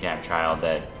handicapped child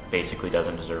that basically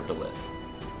doesn't deserve to live.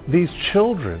 These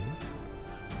children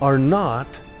are not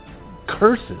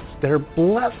curses, they're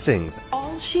blessings.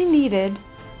 All she needed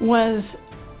was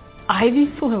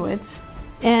IV fluids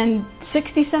and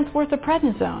 60 cents worth of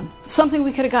prednisone, something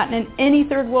we could have gotten in any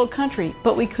third world country,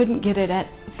 but we couldn't get it at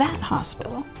that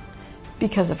hospital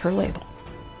because of her label.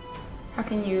 How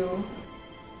can you,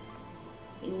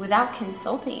 without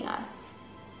consulting us,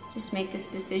 just make this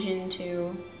decision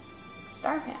to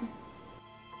starve him?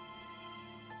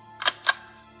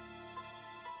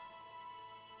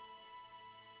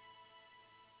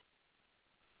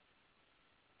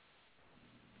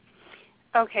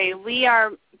 Okay, we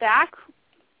are back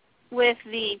with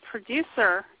the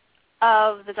producer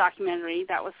of the documentary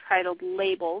that was titled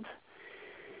Labeled.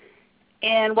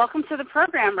 And welcome to the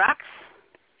program, Rex.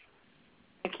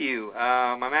 Thank you.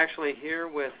 I'm actually here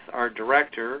with our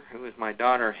director, who is my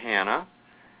daughter, Hannah,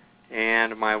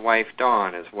 and my wife,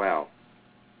 Dawn, as well.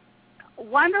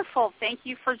 Wonderful. Thank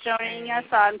you for joining us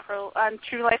on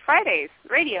TRU-Life Fridays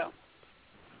radio.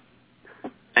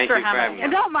 Thank you for having me.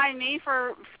 And don't mind me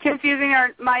for confusing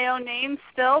my own name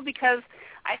still, because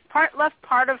I left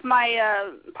part of my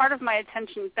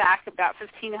attention back about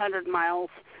 1,500 miles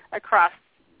across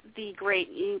the Great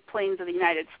Plains of the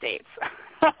United States.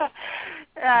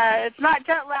 It's not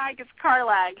jet lag; it's car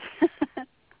lag.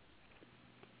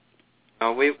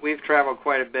 We've traveled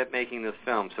quite a bit making this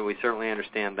film, so we certainly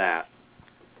understand that.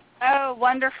 Oh,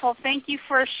 wonderful! Thank you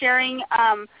for sharing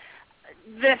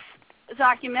this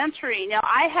documentary. Now,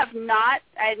 I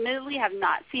admittedly have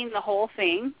not seen the whole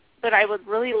thing, but I would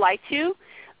really like to.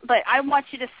 But I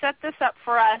want you to set this up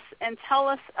for us and tell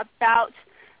us about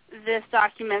this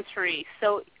documentary.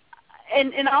 So,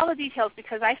 in all the details,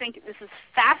 because I think this is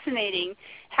fascinating.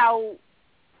 How,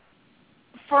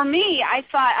 for me, I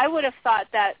would have thought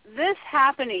that this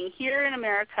happening here in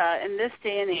America in this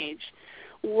day and age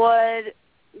would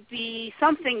be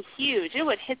something huge. It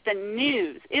would hit the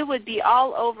news. It would be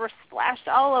all over, splashed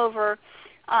all over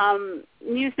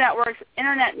news networks,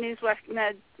 internet news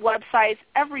websites,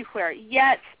 everywhere.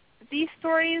 Yet these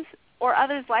stories or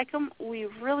others like them, we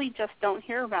really just don't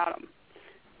hear about them.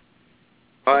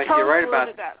 You're right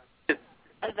about that.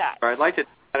 I'd like to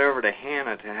turn it over to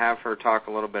Hannah to have her talk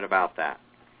a little bit about that.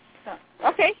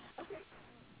 Okay.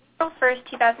 April 1st,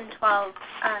 2012,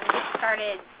 it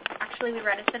started, actually we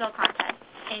ran a fiddle contest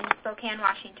in Spokane,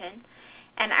 Washington,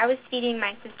 and I was feeding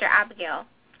my sister Abigail,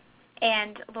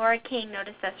 and Laura King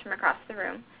noticed us from across the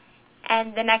room.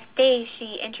 And the next day,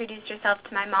 she introduced herself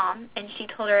to my mom, and she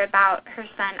told her about her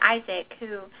son Isaac,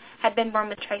 who had been born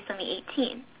with trisomy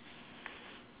 18.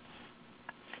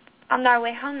 On our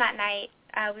way home that night,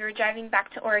 we were driving back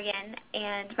to Oregon,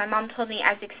 and my mom told me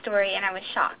Isaac's story, and I was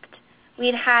shocked. We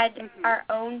had had our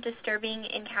own disturbing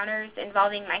encounters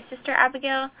involving my sister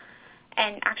Abigail,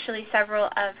 and actually several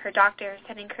of her doctors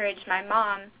had encouraged my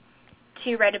mom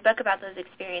to write a book about those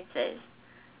experiences.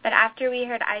 But after we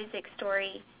heard Isaac's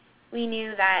story, we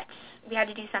knew that we had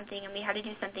to do something, and we had to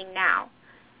do something now.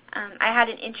 I had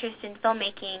an interest in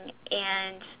filmmaking,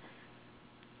 and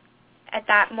at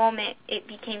that moment it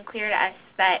became clear to us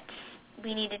that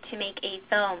we needed to make a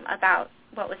film about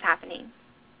what was happening.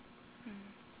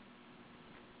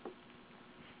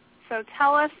 So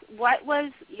tell us, what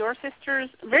was your sister's,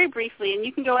 very briefly, and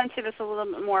you can go into this a little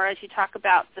bit more as you talk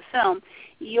about the film,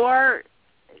 your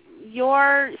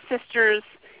sister's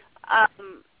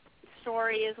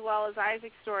story as well as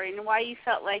Isaac's story, and why you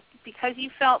felt like, because you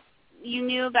felt you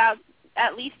knew about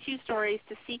at least two stories,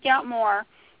 to seek out more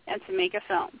and to make a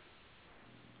film.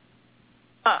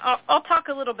 I'll talk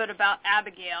a little bit about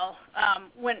Abigail.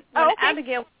 When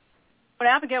Abigail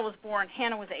was born,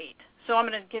 Hannah was 8. So I'm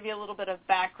going to give you a little bit of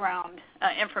background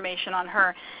information on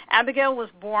her. Abigail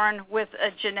was born with a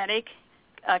genetic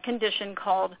condition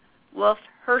called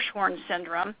Wolff-Hirschhorn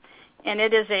syndrome, and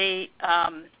it is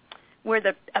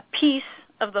where a piece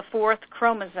of the 4th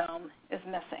chromosome is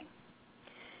missing.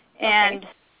 And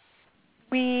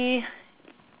we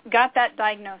got that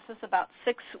diagnosis about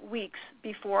 6 weeks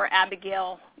before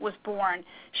Abigail was born.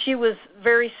 She was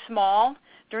very small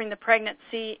during the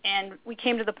pregnancy, and we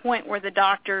came to the point where the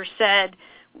doctor said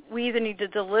we either need to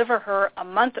deliver her a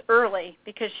month early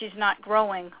because she's not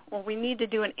growing, or we need to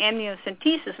do an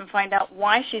amniocentesis and find out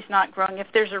why she's not growing. If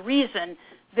there's a reason,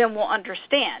 then we'll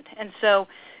understand. And so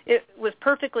it was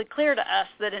perfectly clear to us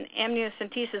that an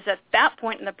amniocentesis at that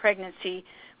point in the pregnancy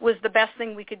was the best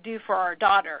thing we could do for our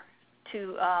daughter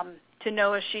to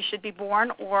know if she should be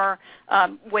born or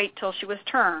wait till she was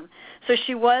term. So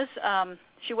she was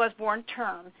born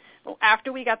term. Well,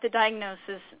 after we got the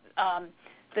diagnosis,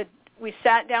 we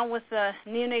sat down with the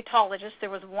neonatologist. There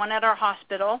was one at our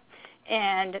hospital,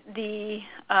 and the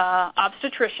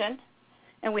obstetrician,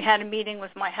 and we had a meeting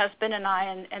with my husband and I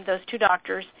and those two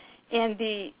doctors. And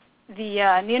the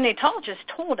neonatologist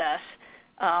told us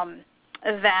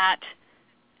that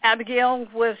Abigail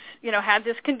was, had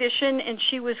this condition, and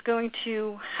she was going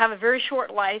to have a very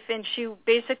short life, and she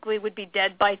basically would be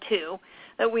dead by 2.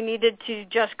 That we needed to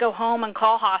just go home and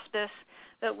call hospice.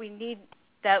 A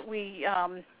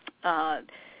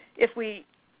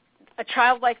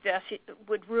child like this, it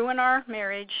would ruin our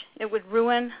marriage. It would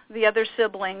ruin the other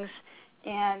siblings,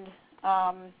 and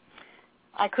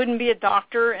I couldn't be a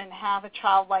doctor and have a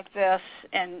child like this,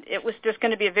 and it was just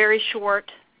going to be a very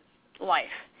short life.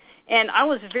 And I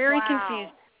was very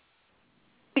confused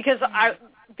because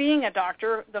being a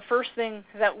doctor, the first thing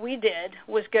that we did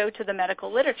was go to the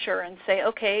medical literature and say,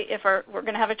 okay, if we're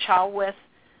going to have a child with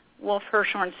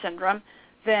Wolff-Hirschhorn syndrome,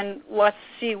 then let's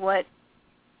see what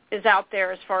is out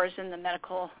there as far as in the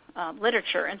medical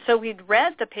literature. And so we'd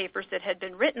read the papers that had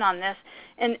been written on this,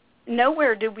 and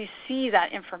nowhere did we see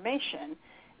that information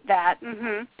that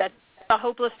that's a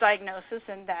hopeless diagnosis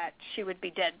and that she would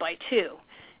be dead by 2.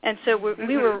 And so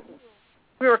we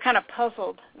were kind of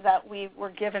puzzled that we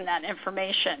were given that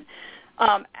information.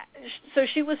 So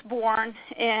she was born,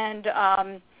 and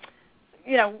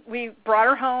we brought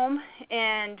her home,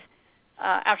 and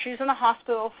after she was in the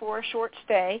hospital for a short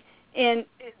stay, and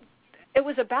it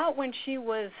was about when she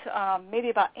was maybe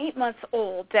about 8 months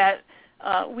old that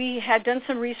we had done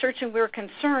some research, and we were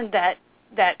concerned that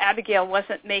Abigail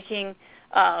wasn't making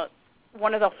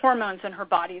one of the hormones in her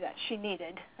body that she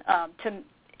needed.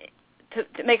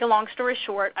 To make a long story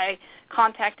short, I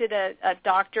contacted a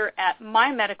doctor at my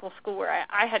medical school where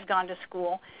I had gone to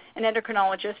school, an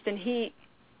endocrinologist, and he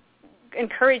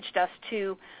encouraged us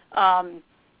to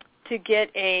get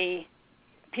a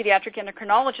pediatric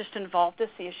endocrinologist involved to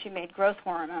see if she made growth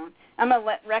hormone. I'm going to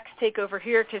let Rex take over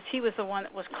here because he was the one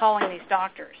that was calling these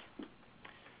doctors.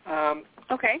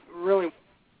 Okay. Really,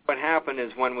 what happened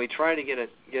is when we tried to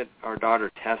get our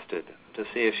daughter tested to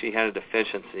see if she had a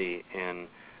deficiency in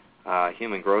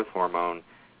human growth hormone,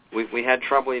 we had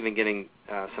trouble even getting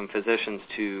some physicians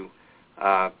to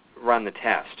run the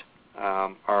test.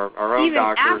 Our own even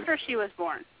doctor. Even after she was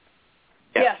born?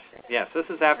 Yes, this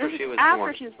is after she was born.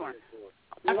 After she was born.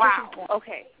 Wow,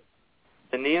 okay.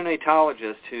 The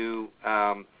neonatologist who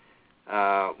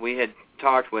we had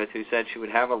talked with, who said she would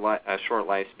have a short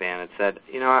lifespan, had said,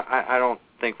 I don't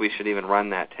think we should even run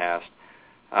that test.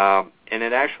 And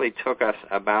it actually took us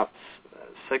about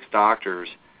 6 doctors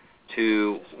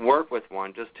to work with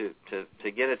one just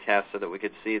to get a test so that we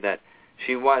could see that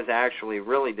she was actually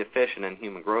really deficient in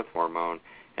human growth hormone.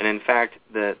 And in fact,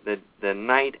 the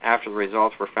night after the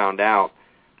results were found out,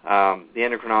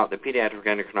 the pediatric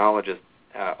endocrinologist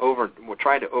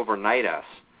tried to overnight us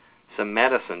some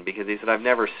medicine because he said, I've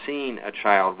never seen a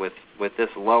child with this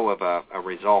low of a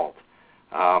result.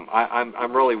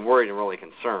 I'm really worried and really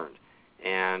concerned.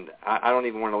 And I don't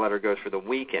even want to let her go through the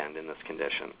weekend in this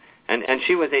condition. And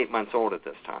she was 8 months old at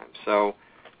this time. So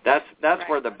that's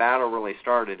where the battle really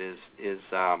started is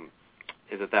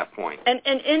at that point. And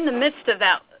in the midst of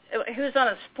that, he was on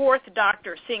his 4th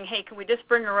doctor seeing, hey, can we just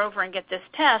bring her over and get this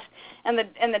test? And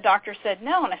the doctor said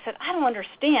no. And I said, I don't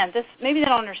understand this. Maybe they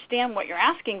don't understand what you're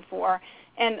asking for.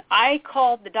 And I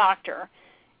called the doctor,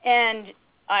 and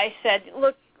I said,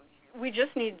 look, we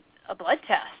just need a blood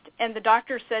test. And the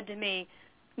doctor said to me,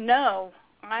 no,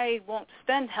 I won't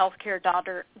spend healthcare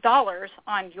dollars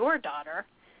on your daughter.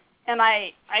 And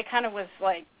I kind of was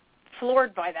like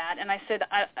floored by that. And I said,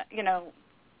 I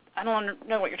don't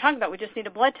know what you're talking about. We just need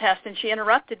a blood test. And she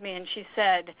interrupted me and she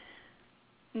said,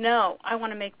 no, I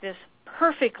want to make this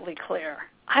perfectly clear.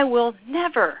 I will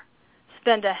never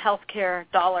spend a healthcare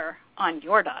dollar on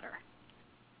your daughter.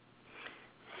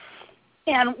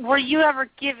 And were you ever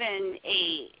given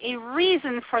a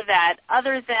reason for that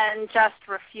other than just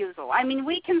refusal? I mean,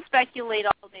 we can speculate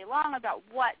all day long about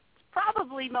what's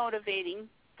probably motivating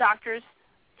doctors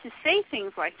to say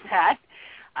things like that.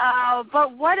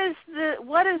 But what is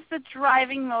the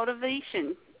driving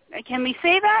motivation? Can we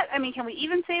say that? I mean, can we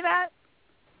even say that?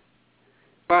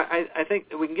 Well, I think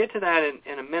we can get to that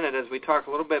in a minute as we talk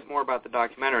a little bit more about the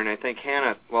documentary, and I think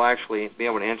Hannah will actually be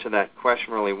able to answer that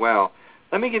question really well.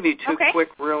 Let me give you two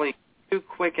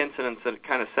quick incidents that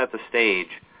kind of set the stage.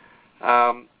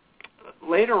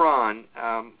 Later on,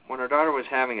 when our daughter was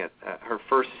having her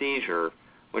first seizure,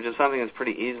 which is something that's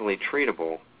pretty easily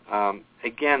treatable,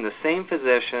 again, the same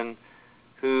physician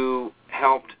who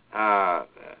helped her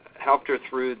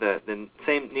through the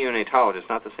same neonatologist,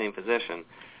 not the same physician,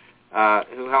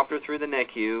 who helped her through the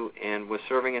NICU and was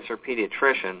serving as her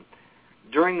pediatrician,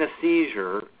 during the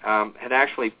seizure had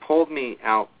actually pulled me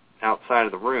outside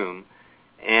of the room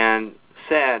and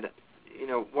said,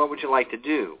 what would you like to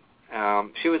do?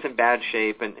 She was in bad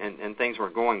shape and things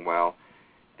weren't going well.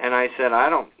 And I said, I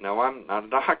don't know, I'm not a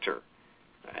doctor.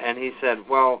 And he said,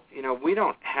 well, we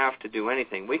don't have to do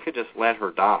anything. We could just let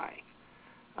her die.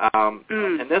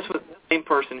 And this was the same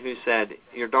person who said,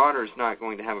 your daughter's not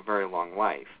going to have a very long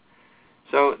life.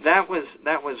 So that was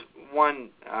one,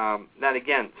 that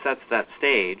again sets that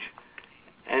stage.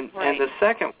 And the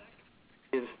second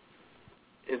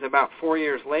is about 4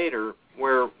 years later,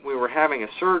 where we were having a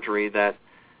surgery that,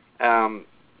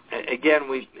 again,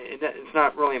 it's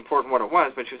not really important what it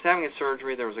was, but she was having a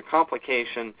surgery. There was a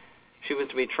complication. she was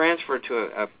to be transferred to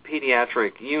a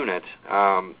pediatric unit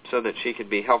so that she could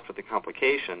be helped with the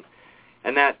complication.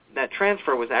 And that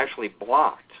transfer was actually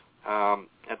blocked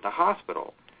at the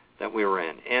hospital that we were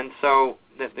in. And so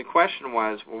the question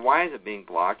was, well, why is it being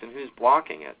blocked and who's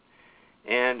blocking it?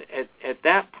 And at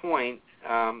that point,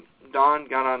 Dawn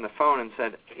got on the phone and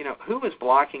said, who was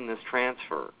blocking this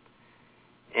transfer?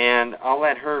 And I'll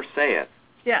let her say it.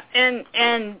 Yeah, and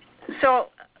so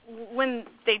when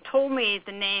they told me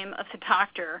the name of the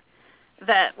doctor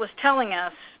that was telling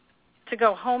us to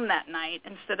go home that night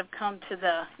instead of come to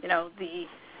the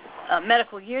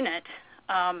medical unit,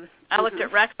 I looked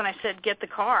at Rex and I said, get the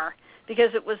car,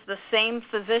 because it was the same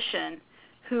physician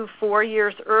who 4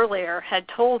 years earlier had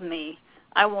told me,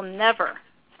 I will never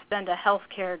spend a health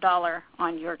care dollar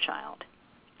on your child.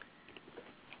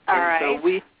 All right. So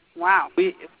we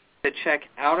had to check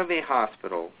out of a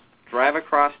hospital, drive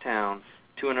across town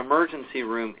to an emergency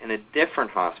room in a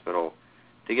different hospital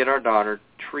to get our daughter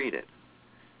treated.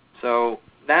 So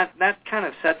that kind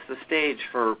of sets the stage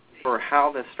for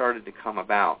how this started to come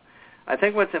about. I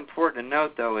think what's important to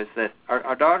note, though, is that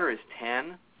our daughter is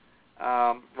 10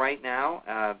 right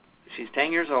now. She's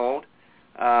 10 years old.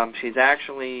 She's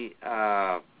actually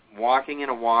walking in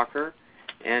a walker,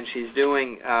 and she's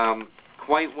doing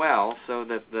quite well, so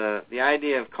that the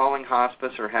idea of calling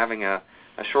hospice or having a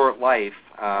short life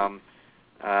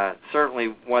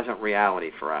certainly wasn't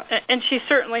reality for us. And she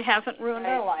certainly hasn't ruined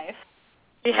our life.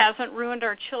 She hasn't ruined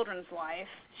our children's life.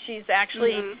 She's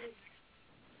actually,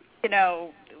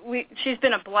 she's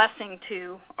been a blessing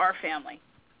to our family.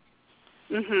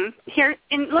 Here,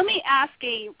 and let me ask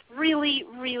a really,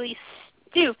 really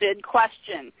stupid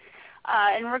question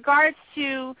in regards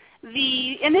to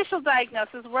the initial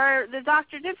diagnosis, where the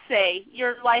doctor did say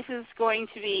your life is going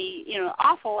to be,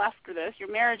 awful after this.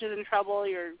 Your marriage is in trouble.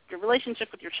 Your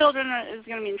relationship with your children is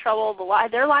going to be in trouble.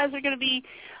 Their lives are going to be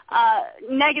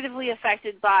negatively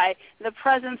affected by the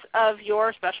presence of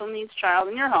your special needs child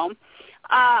in your home.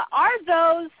 Are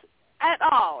those at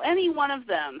all, any one of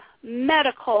them,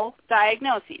 medical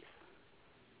diagnoses?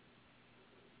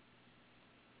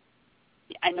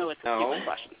 I know it's a stupid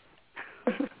question.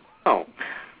 No,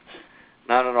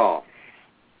 not at all.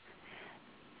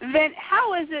 Then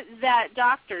how is it that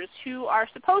doctors who are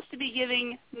supposed to be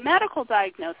giving medical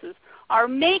diagnoses are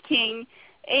making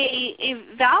a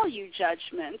value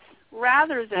judgment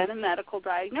rather than a medical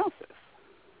diagnosis?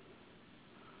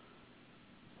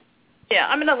 Yeah,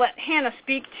 I'm going to let Hannah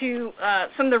speak to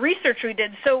some of the research we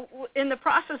did. So in the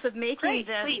process of making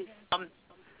this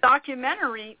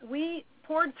documentary, we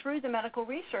poured through the medical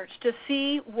research to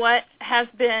see what has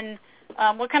been,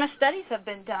 what kind of studies have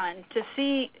been done, to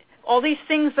see all these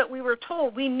things that we were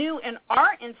told we knew in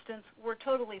our instance were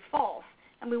totally false.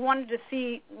 And we wanted to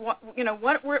see what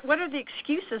are the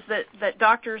excuses that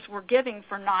doctors were giving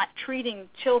for not treating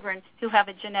children who have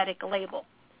a genetic label.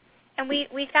 And we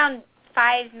found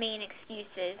 5 main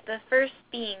excuses. The first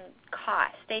being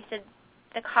cost. They said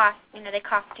the cost, they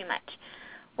cost too much.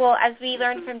 Well, as we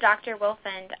learned from Dr.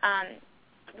 Wilfund,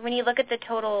 when you look at the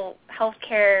total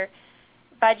healthcare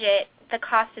budget, the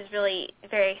cost is really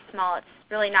very small. It's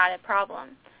really not a problem.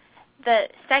 The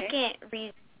second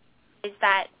reason is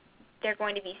that they're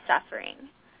going to be suffering.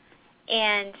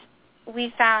 And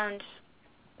we found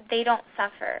they don't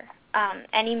suffer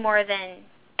any more than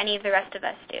any of the rest of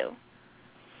us do.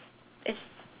 It's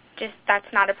just, that's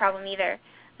not a problem either.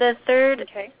 The third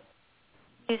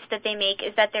use that they make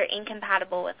is that they're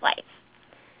incompatible with life.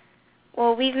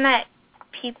 Well, we've met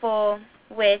people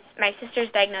with my sister's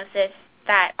diagnosis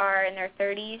that are in their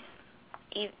 30s,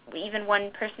 even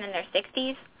one person in their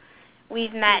 60s.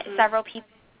 We've met several people,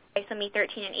 trisomy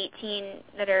 13 and 18,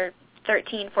 that are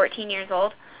 13, 14 years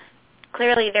old.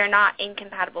 Clearly, they're not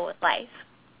incompatible with life.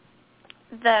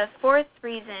 The fourth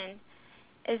reason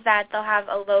is that they'll have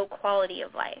a low quality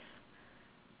of life.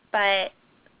 But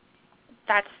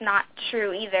that's not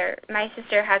true either. My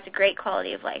sister has a great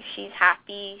quality of life. She's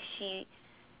happy. She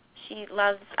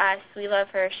loves us. We love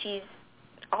her.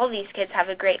 All these kids have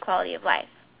a great quality of life.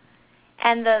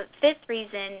 And the fifth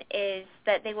reason is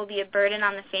that they will be a burden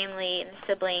on the family and the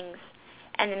siblings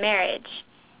and the marriage.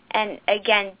 And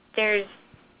again, there's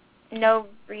no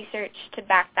research to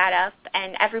back that up.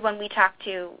 And everyone we talked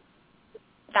to,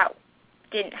 that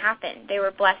didn't happen. They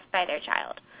were blessed by their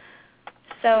child.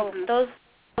 So those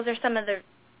are some of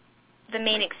the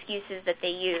main excuses that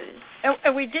they use.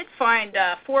 And we did find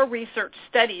 4 research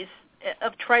studies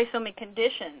of trisomy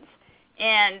conditions,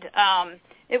 and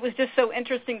it was just so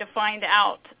interesting to find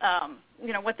out,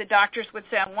 what the doctors would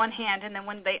say on one hand, and then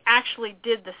when they actually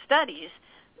did the studies,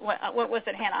 what was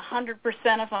it, Hannah?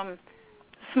 100% of them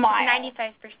smiled.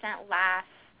 95% laugh.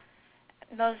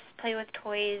 They'll play with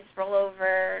toys, roll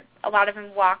over. A lot of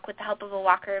them walk with the help of a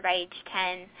walker by age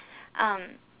 10.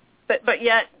 But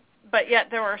yet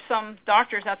there are some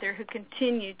doctors out there who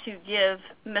continue to give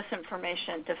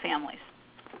misinformation to families.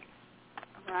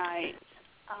 Right.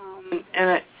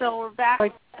 So we're back.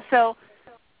 So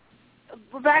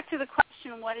we're back to the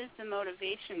question: what is the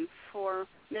motivation for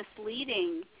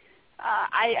misleading?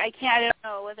 I don't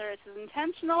know whether it's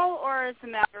intentional or it's a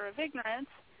matter of ignorance.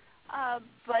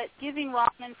 But giving wrong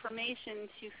information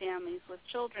to families with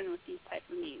children with these type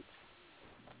of needs.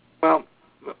 Well,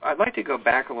 I'd like to go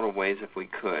back a little ways if we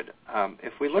could.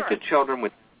 If we looked at children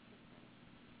with,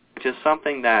 which is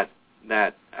something that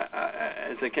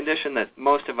is a condition that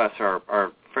most of us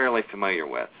are fairly familiar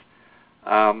with.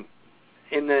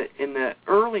 In the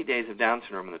early days of Down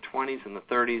syndrome, in the 20s and the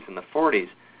 30s and the 40s,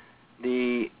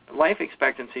 the life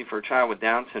expectancy for a child with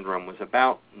Down syndrome was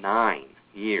about 9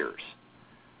 years.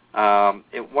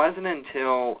 It wasn't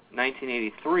until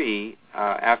 1983,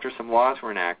 after some laws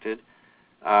were enacted,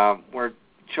 where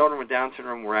children with Down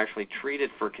syndrome were actually treated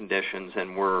for conditions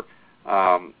and were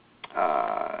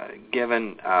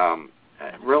given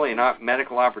really a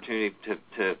medical opportunity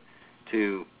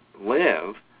to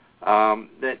live.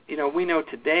 That we know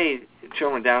today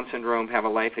children with Down syndrome have a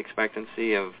life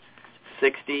expectancy of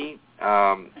 60.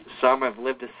 Some have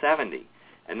lived to 70.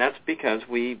 And that's because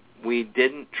we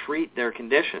didn't treat their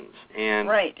conditions. And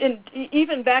right. And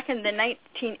even back in the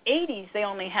 1980s, they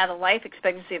only had a life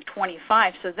expectancy of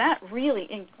 25. So that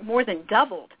really more than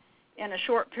doubled in a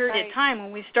short period of time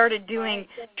when we started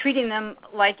treating them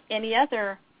like any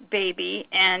other baby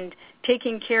and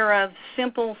taking care of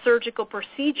simple surgical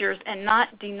procedures and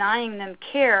not denying them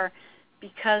care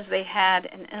because they had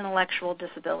an intellectual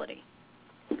disability.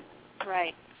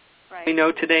 Right. We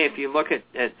know today, if you look at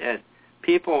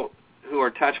people who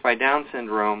are touched by Down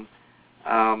syndrome,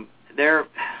 they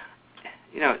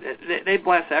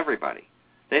bless everybody.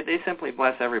 They simply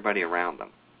bless everybody around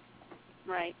them.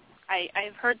 Right.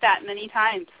 I've heard that many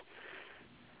times.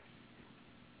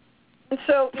 And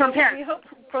so from parents. We hope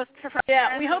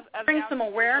to bring some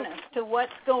awareness to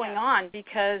what's going on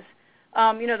because,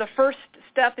 the first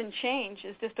step in change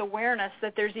is just awareness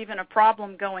that there's even a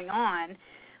problem going on.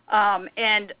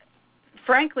 And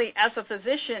frankly, as a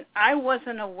physician, I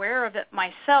wasn't aware of it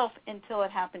myself until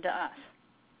it happened to us.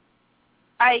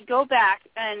 I go back,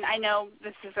 and I know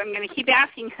I'm going to keep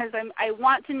asking because I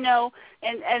want to know,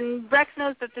 and Rex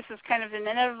knows that this is kind of an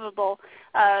inevitable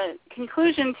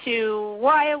conclusion to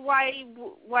why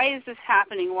is this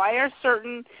happening? Why are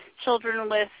certain children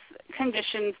with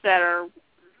conditions that are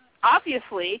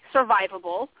obviously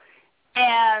survivable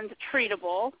and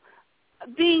treatable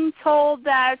being told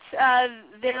that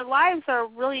their lives are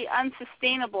really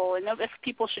unsustainable and if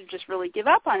people should just really give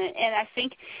up on it? And I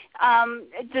think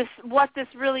what this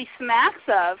really smacks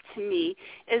of to me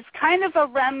is kind of a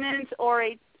remnant or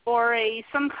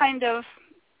some kind of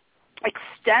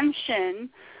extension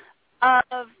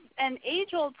of an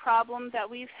age-old problem that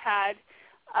we've had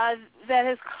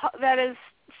that has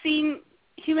seen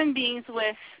human beings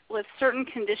with certain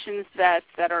conditions that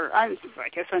are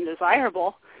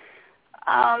undesirable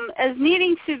as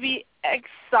needing to be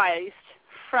excised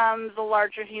from the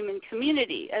larger human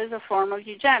community as a form of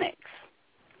eugenics.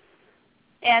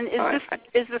 And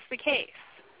is this the case?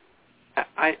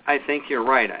 I think you're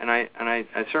right, and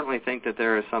I certainly think that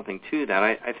there is something to that.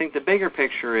 I think the bigger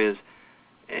picture is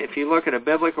if you look at a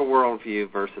biblical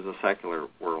worldview versus a secular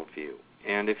worldview,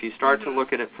 and if you start to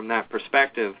look at it from that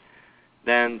perspective,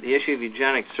 then the issue of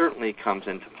eugenics certainly comes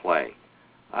into play.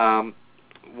 I'm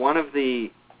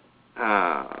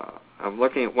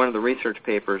looking at one of the research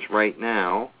papers right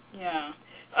now. Yeah.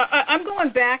 I'm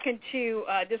going back into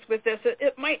just with this.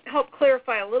 It might help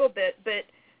clarify a little bit, but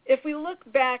if we look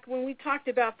back when we talked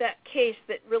about that case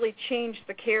that really changed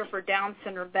the care for Down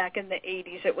syndrome back in the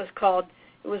 80s, it was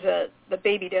the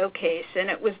Baby Doe case, and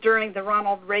it was during the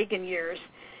Ronald Reagan years.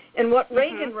 And what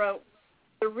Reagan wrote,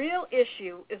 the real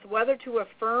issue is whether to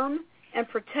affirm and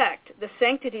protect the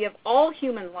sanctity of all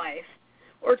human life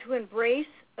or to embrace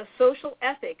a social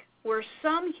ethic where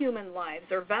some human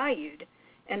lives are valued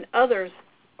and others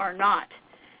are not.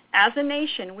 As a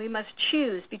nation, we must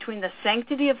choose between the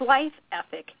sanctity of life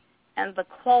ethic and the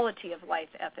quality of life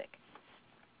ethic.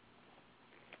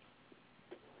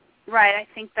 Right. I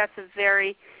think that's a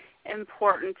very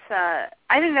important. That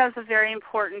was a very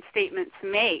important statement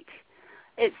to make.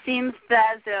 It seems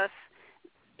as if,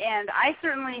 and I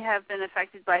certainly have been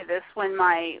affected by this when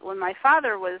my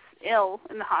father was ill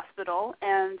in the hospital,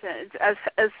 and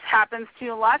as happens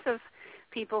to lots of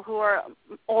people who are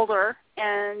older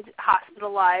and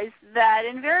hospitalized, that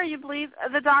invariably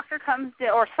the doctor comes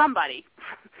or somebody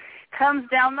comes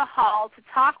down the hall to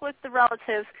talk with the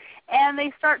relatives, and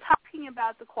they start talking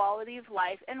about the quality of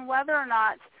life and whether or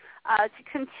not to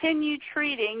continue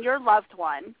treating your loved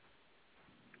one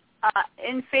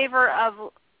in favor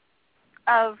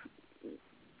of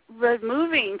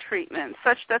removing treatment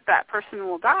such that that person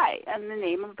will die in the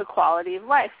name of the quality of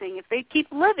life, saying if they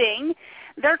keep living,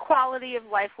 their quality of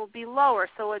life will be lower,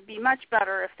 so it would be much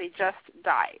better if they just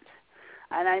died.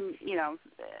 And I'm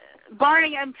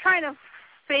trying to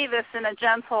say this in a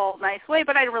gentle, nice way,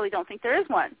 but I really don't think there is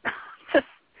one.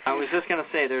 I was just going to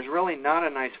say, there's really not a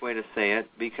nice way to say it,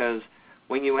 because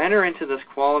when you enter into this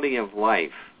quality of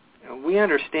life, we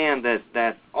understand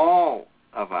that all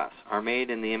of us are made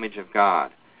in the image of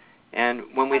God. And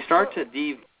when we start to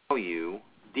devalue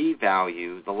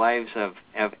the lives of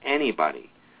anybody,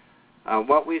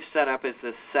 what we've set up is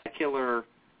this secular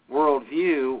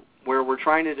worldview where we're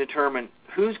trying to determine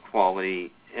whose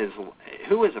quality is,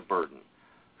 who is a burden,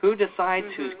 who decides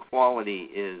whose quality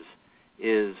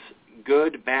is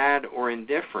good, bad, or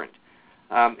indifferent.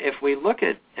 If we look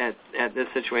at this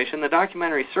situation, the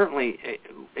documentary certainly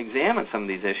examines some of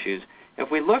these issues.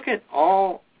 If we look at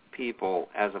all people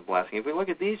as a blessing, if we look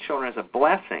at these children as a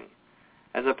blessing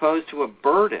as opposed to a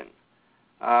burden,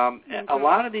 a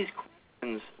lot of these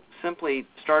questions simply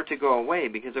start to go away,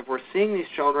 because if we're seeing these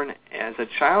children as a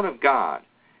child of God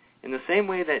in the same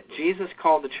way that Jesus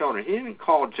called the children, he didn't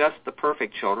call just the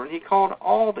perfect children, he called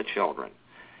all the children.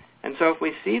 And so if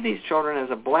we see these children as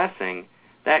a blessing,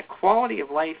 that quality of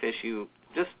life issue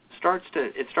just starts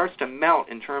to melt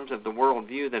in terms of the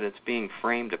worldview that it's being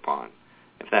framed upon,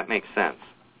 if that makes sense.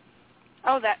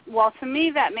 Well, to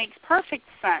me that makes perfect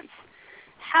sense.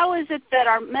 How is it that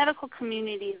our medical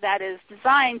community that is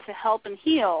designed to help and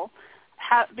heal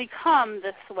become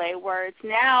this way, where it's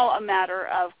now a matter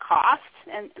of cost,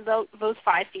 and those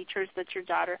 5 features that your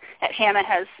daughter Hannah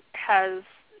has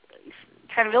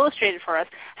kind of illustrated for us?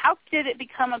 How did it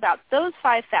become about those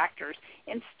 5 factors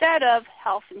instead of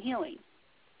health and healing?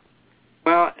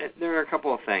 Well, there are a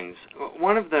couple of things.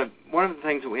 One of the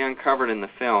things that we uncovered in the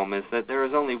film is that there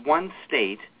is only one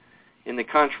state in the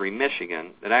country, Michigan,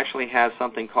 that actually has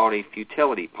something called a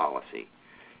futility policy.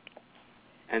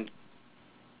 And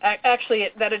actually,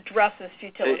 that addresses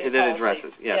futility policy. That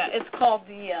addresses, yes. Yeah, it's called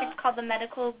the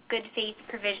Medical Good Faith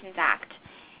Provisions Act,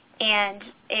 and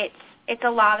it's a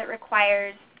law that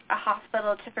requires a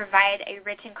hospital to provide a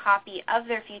written copy of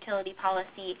their futility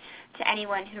policy to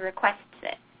anyone who requests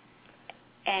it.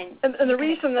 And the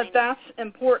reason that that's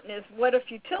important is what a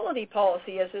futility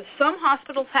policy is some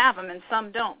hospitals have them and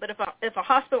some don't. But if a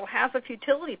hospital has a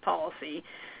futility policy,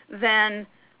 then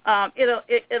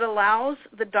it allows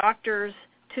the doctors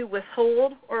to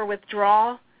withhold or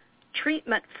withdraw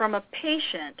treatment from a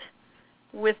patient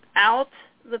without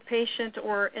the patient,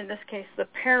 or in this case the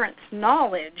parent's,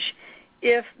 knowledge,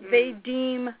 if they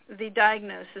deem the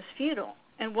diagnosis futile.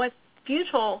 And what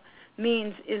futile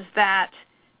means is that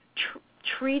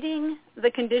treating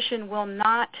the condition will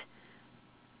not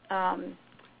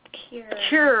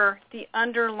cure the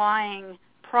underlying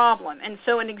problem. And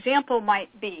so an example might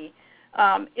be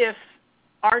if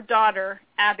our daughter,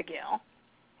 Abigail,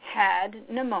 had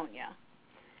pneumonia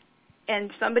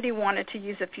and somebody wanted to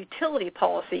use a futility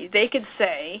policy, they could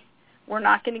say, we're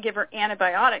not going to give her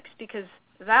antibiotics because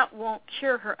that won't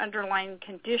cure her underlying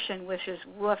condition, which is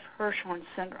Wolff-Hirschhorn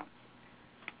syndrome.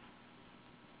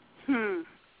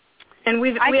 And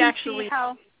we actually.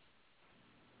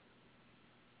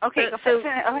 Okay, go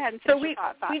ahead and finish your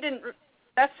thought. We didn't.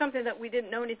 That's something that we didn't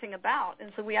know anything about,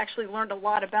 and so we actually learned a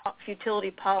lot about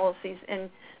futility policies in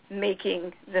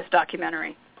making this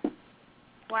documentary.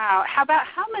 Wow.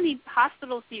 How many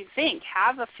hospitals do you think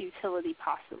have a futility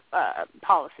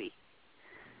policy?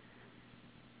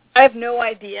 I have no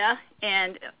idea,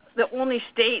 and the only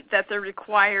state that they're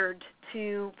required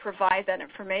to provide that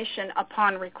information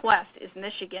upon request is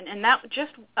Michigan, and that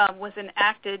just was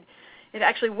enacted. It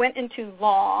actually went into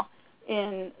law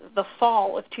in the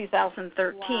fall of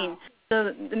 2013. Wow.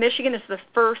 So Michigan is the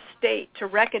first state to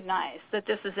recognize that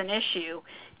this is an issue.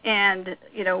 And,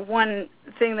 one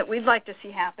thing that we'd like to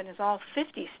see happen is all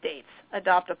 50 states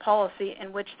adopt a policy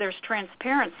in which there's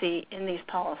transparency in these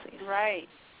policies. Right.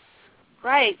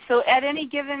 Right. So at any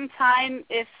given time,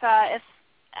 if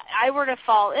I were to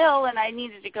fall ill and I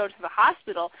needed to go to the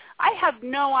hospital, I have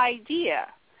no idea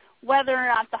whether or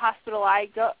not the hospital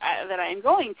that I am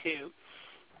going to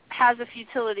has a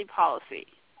futility policy.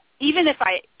 Even if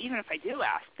I do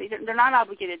ask, they're not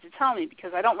obligated to tell me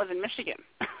because I don't live in Michigan.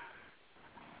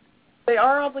 They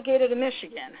are obligated in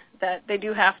Michigan that they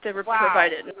do have to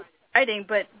provide it in writing,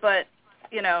 but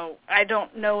I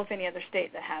don't know of any other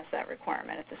state that has that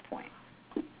requirement at this point.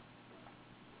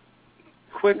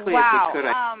 quickly, wow. if we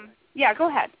could, yeah, go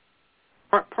ahead.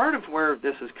 Part of where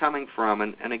this is coming from,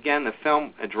 and again, the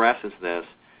film addresses this,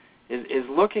 is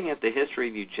looking at the history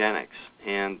of eugenics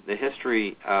and the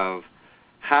history of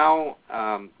how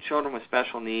children with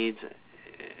special needs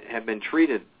have been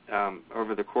treated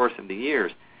over the course of the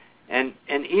years. And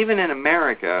even in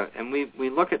America, and we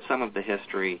look at some of the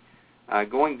history,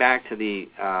 going back to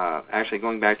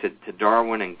to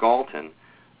Darwin and Galton,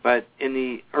 but in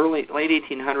the late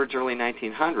 1800s, early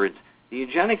 1900s, the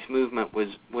eugenics movement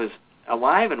was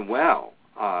alive and well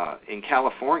in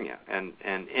California and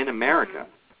in America.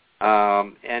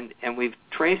 And we've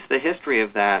traced the history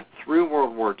of that through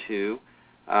World War II.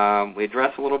 We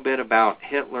address a little bit about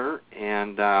Hitler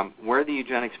and where the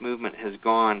eugenics movement has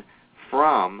gone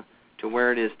from to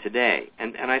where it is today.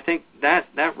 And I think that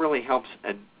really helps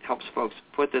folks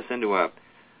put this into a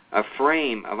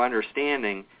frame of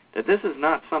understanding that this is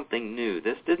not something new.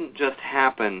 This didn't just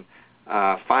happen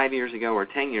 5 years ago or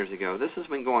 10 years ago. This has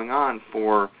been going on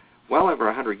for well over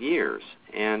 100 years.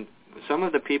 And some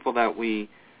of the people that we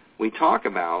talk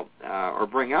about or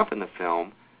bring up in the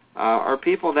film are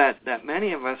people that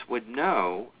many of us would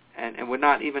know and would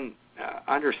not even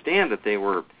understand that they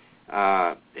were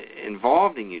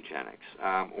involved in eugenics,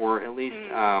 or at least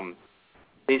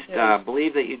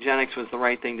believe that eugenics was the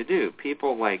right thing to do.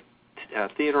 People like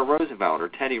Theodore Roosevelt or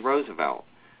Teddy Roosevelt,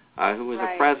 who was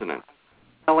a president.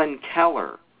 Helen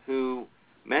Keller, who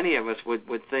many of us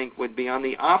would think would be on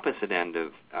the opposite end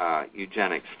of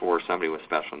eugenics for somebody with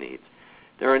special needs.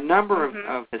 There are a number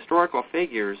of historical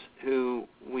figures who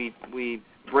we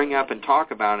bring up and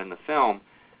talk about in the film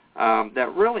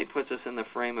that really puts us in the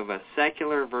frame of a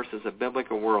secular versus a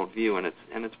biblical worldview, and it's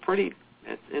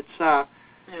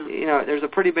there's a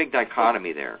pretty big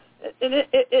dichotomy there. And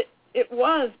it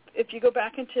was, if you go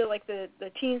back into like the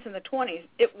teens and the 20s,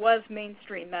 it was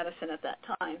mainstream medicine at that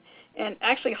time. And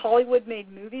actually Hollywood made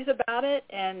movies about it,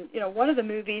 and one of the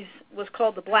movies was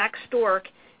called The Black Stork,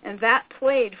 and that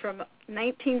played from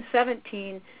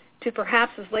 1917 to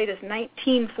perhaps as late as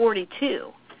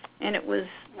 1942. And it was,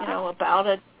 about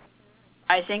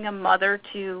advising a mother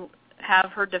to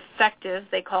have her defective,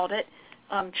 they called it,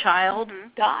 child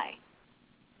die.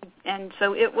 And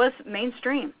so it was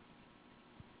mainstream.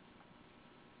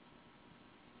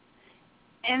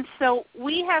 And so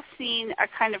we have seen a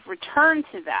kind of return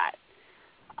to that,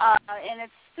 and it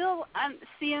still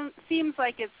seems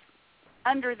like it's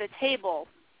under the table,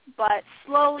 but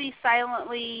slowly,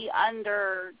 silently,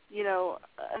 under,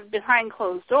 behind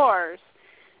closed doors,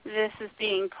 this is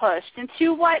being pushed. And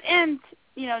to what end,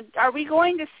 are we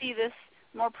going to see this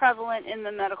more prevalent in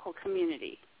the medical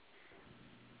community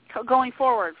going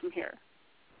forward from here?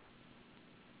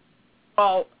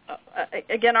 Well,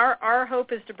 again, our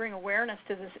hope is to bring awareness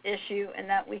to this issue, and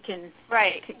that we can,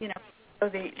 go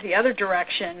the other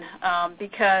direction,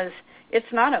 because it's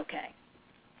not okay.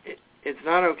 It's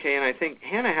not okay, and I think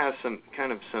Hannah has some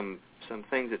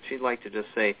things that she'd like to just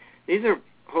say. These are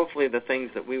hopefully the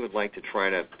things that we would like to try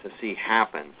to see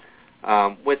happen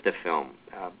with the film.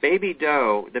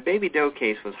 The Baby Doe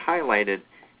case was highlighted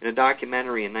in a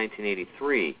documentary in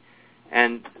 1983.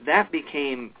 And that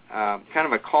became kind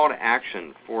of a call to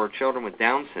action for children with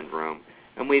Down syndrome,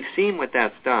 and we've seen what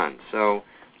that's done. So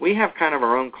we have kind of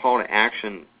our own call to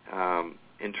action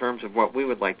in terms of what we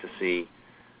would like to see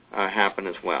happen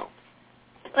as well.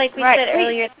 Like we said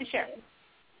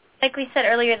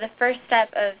earlier, the first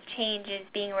step of change is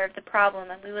being aware of the problem,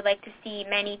 and we would like to see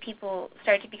many people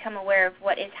start to become aware of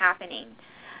what is happening.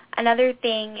 Another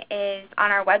thing is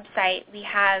on our website we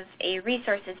have a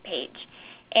resources page.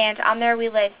 And on there we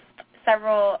list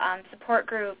several support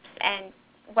groups and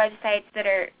websites that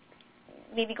are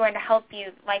maybe going to help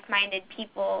you, like-minded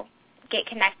people, get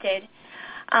connected.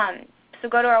 So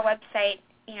go to our website,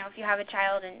 if you have a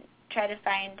child, and try to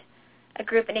find a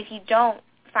group. And if you don't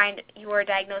find your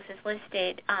diagnosis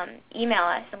listed, email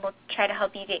us, and we'll try to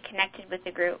help you get connected with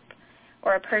the group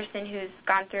or a person who's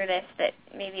gone through this that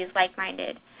maybe is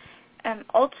like-minded.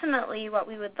 Ultimately, what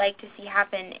we would like to see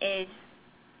happen is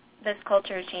this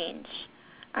culture change.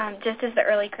 Just as the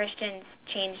early Christians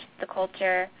changed the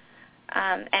culture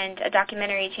and a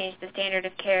documentary changed the standard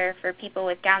of care for people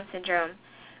with Down syndrome,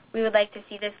 we would like to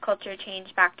see this culture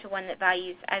change back to one that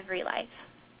values every life.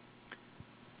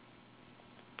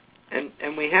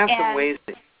 And we have some ways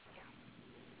that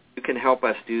you can help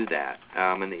us do that,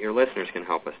 and that your listeners can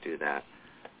help us do that.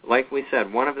 Like we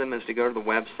said, one of them is to go to the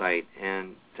website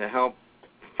and to help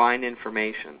find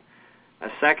information. A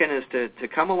second is to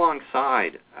come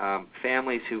alongside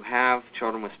families who have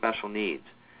children with special needs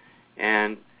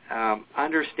and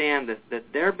understand that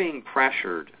they're being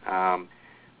pressured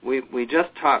we just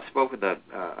spoke with a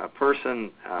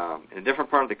person in a different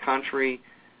part of the country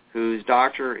whose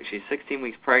doctor, she's 16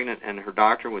 weeks pregnant, and her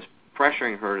doctor was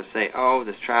pressuring her to say, oh,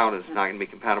 this child is not going to be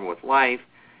compatible with life.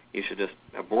 You should just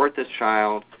abort this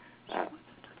child.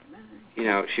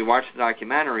 She watched the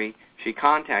documentary. She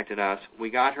contacted us. We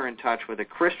got her in touch with a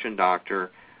Christian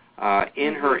doctor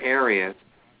in her area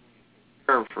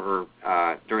for her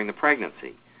during the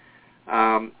pregnancy.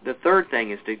 The third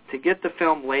thing is to get the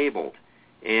film labeled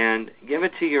and give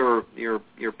it to your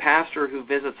pastor who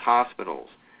visits hospitals.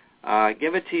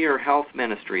 Give it to your health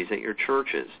ministries at your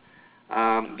churches.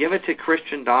 Give it to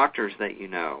Christian doctors that you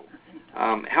know.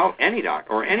 Help any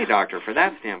doctor for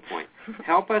that standpoint.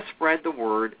 Help us spread the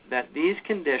word that these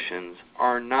conditions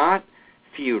are not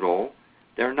futile.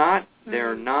 They're not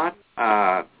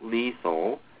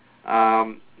lethal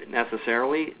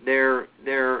necessarily.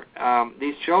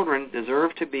 These children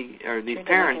deserve to be, or these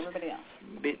parents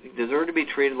deserve to be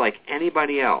treated like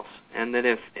anybody else, and that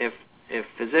if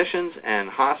physicians and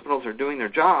hospitals are doing their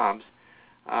jobs,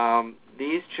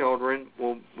 these children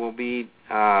will be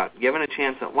given a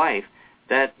chance at life,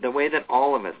 that the way that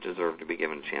all of us deserve to be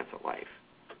given a chance at life.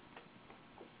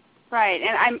 Right,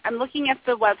 and I'm looking at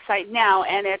the website now,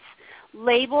 and it's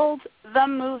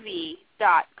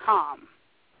labeledthemovie.com,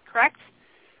 correct?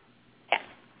 Yes.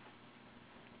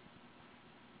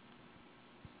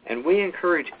 And we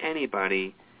encourage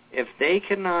anybody, if they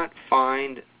cannot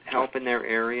find help in their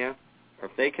area, or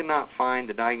if they cannot find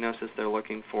the diagnosis they're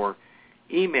looking for,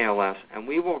 email us, and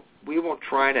we will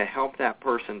try to help that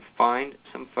person find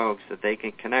some folks that they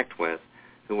can connect with,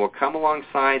 who will come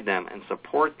alongside them and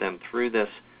support them through this,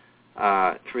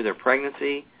 through their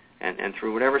pregnancy and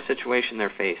through whatever situation they're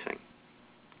facing.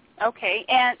 Okay,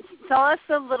 and tell us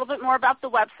a little bit more about the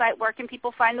website. Where can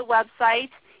people find the website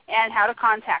and how to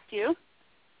contact you?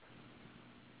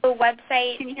 The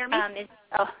website, can you hear me?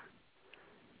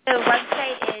 The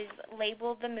website is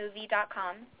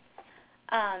labeledthemovie.com.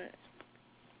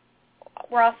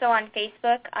 We're also on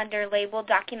Facebook under Labeled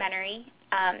Documentary.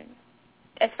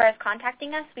 As far as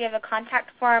contacting us, we have a contact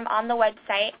form on the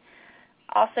website.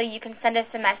 Also, you can send us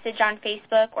a message on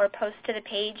Facebook or post to the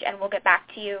page, and we'll get back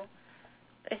to you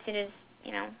as soon as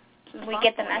we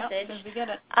get the message. Yep, we get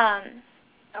it.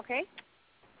 Okay.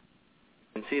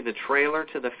 And see the trailer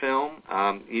to the film.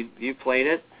 You played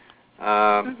it,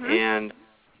 and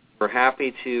we're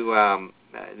happy to.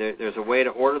 There's a way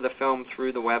to order the film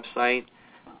through the website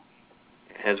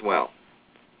as well.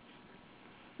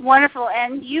 Wonderful.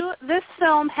 And this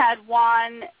film had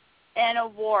won an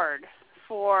award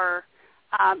for.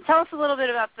 Tell us a little bit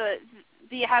about did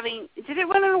it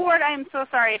win an award? I am so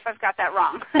sorry if I've got that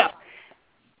wrong.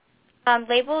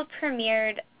 Labeled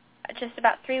premiered just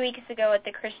about 3 weeks ago at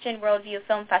the Christian Worldview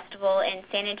Film Festival in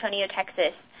San Antonio,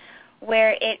 Texas,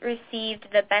 where it received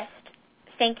the Best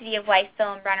Sanctity of Life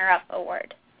Film Runner-Up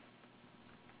Award.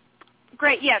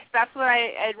 Great, yes, that's what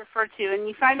I'd refer to. And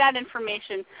you find that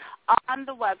information on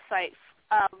the website,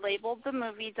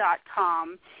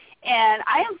 labeledthemovie.com. And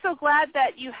I am so glad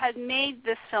that you had made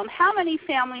this film. How many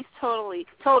families total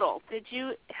did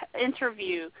you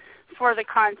interview for the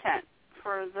content,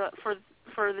 for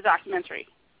the documentary?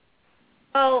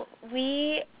 Well,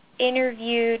 we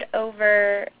interviewed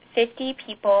over 50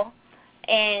 people,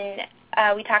 and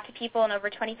we talked to people in over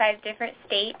 25 different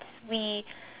states. We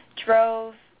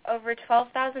drove over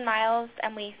 12,000 miles,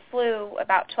 and we flew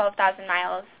about 12,000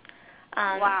 miles.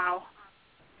 Wow.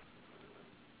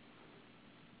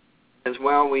 As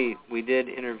well, we did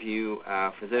interview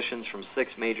physicians from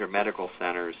 6 major medical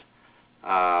centers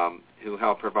who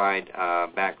help provide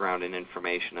background and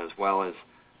information, as well as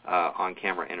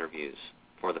on-camera interviews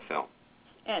for the film.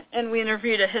 And we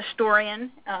interviewed a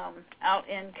historian out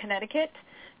in Connecticut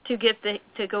to get that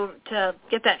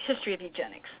history of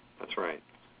eugenics. That's right.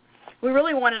 We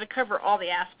really wanted to cover all the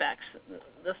aspects,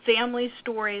 the family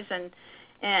stories and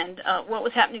what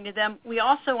was happening to them. We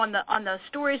also, on the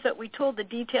stories that we told, the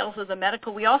details of the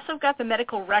medical, we also got the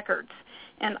medical records,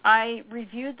 and I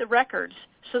reviewed the records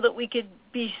so that we could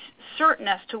be certain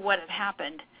as to what had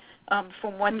happened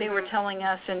from what they were telling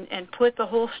us, and put the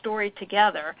whole story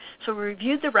together. So we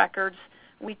reviewed the records,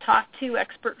 we talked to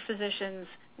expert physicians,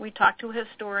 we talked to a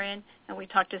historian, and we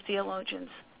talked to theologians.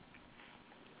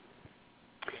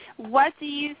 What do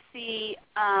you see?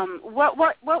 What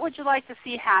would you like to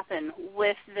see happen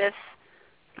with this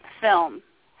film?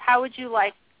 How would you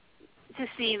like to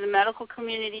see the medical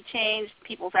community change,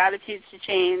 people's attitudes to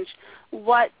change?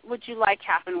 What would you like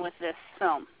happen with this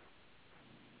film?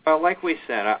 Well, like we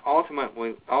said,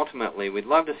 ultimately, we'd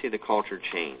love to see the culture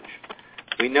change.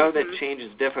 We know that change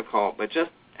is difficult, but just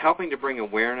helping to bring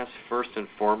awareness first and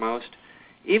foremost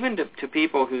even to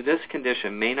people who this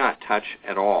condition may not touch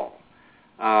at all,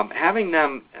 having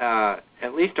them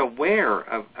at least aware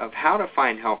of how to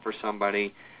find help for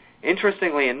somebody.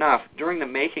 Interestingly enough, during the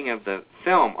making of the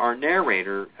film, our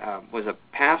narrator was a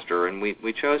pastor, and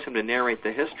we chose him to narrate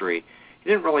the history. He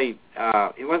didn't really,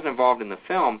 he wasn't involved in the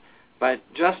film, but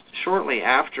just shortly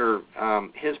after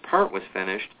his part was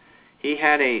finished, he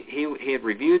had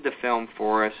reviewed the film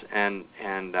for us and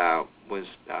was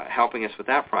helping us with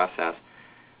that process.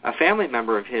 A family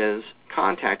member of his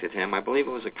contacted him, I believe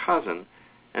it was a cousin,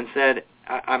 and said,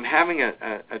 I'm having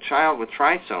a child with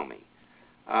trisomy.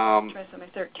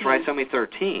 Trisomy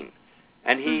 13.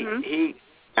 And he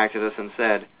contacted us and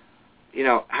said,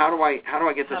 how do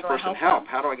I get this person help?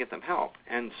 How do I get them help?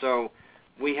 And so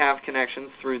we have connections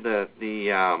through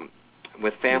the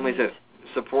with families that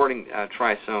supporting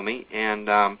trisomy,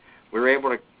 and we were able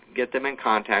to get them in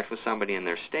contact with somebody in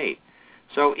their state.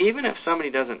 So even if somebody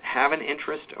doesn't have an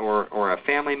interest or a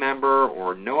family member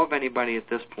or know of anybody at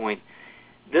this point,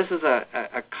 this is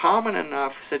a common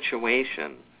enough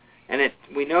situation, and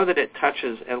we know that it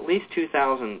touches at least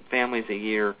 2,000 families a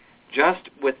year just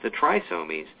with the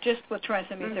trisomies. Just with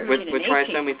trisomy 13 with and 18.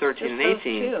 Trisomy 13 just and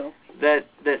 18,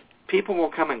 that people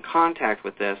will come in contact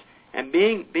with this, and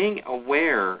being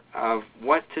aware of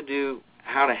what to do,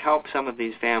 how to help some of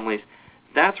these families,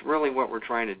 that's really what we're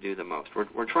trying to do the most.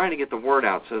 We're trying to get the word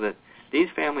out so that these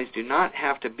families do not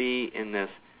have to be in this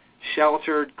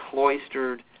sheltered,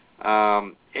 cloistered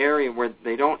area where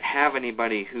they don't have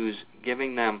anybody who's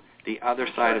giving them the other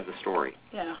side of the story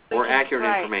or accurate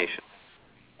information.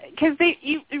 Because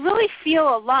you really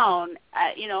feel alone,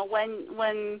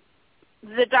 when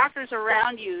the doctors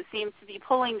around you seem to be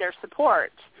pulling their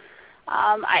support.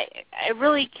 I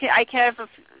have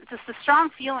just a strong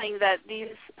feeling that these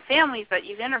families that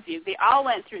you've interviewed, they all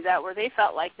went through that where they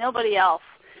felt like nobody else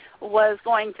was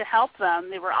going to help them.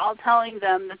 They were all telling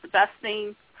them that the best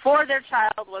thing for their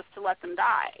child was to let them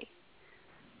die.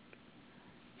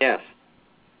 Yes,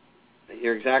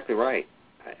 you're exactly right,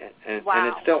 and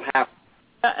it still happens.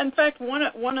 In fact,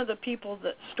 one of the people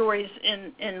that stories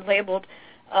in labeled,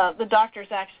 the doctors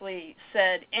actually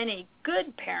said any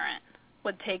good parent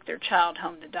would take their child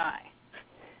home to die.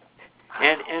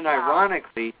 And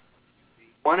ironically,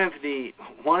 one of the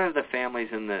families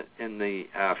in the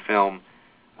film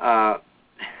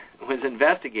was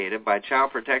investigated by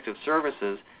Child Protective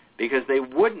Services because they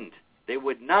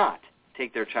would not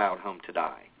take their child home to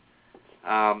die.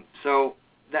 So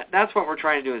that's what we're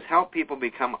trying to do, is help people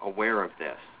become aware of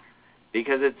this,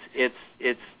 because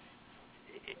it's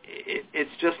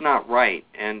just not right,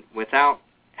 and without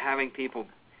having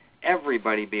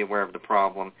everybody be aware of the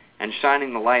problem and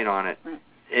shining the light on it,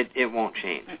 it won't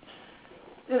change.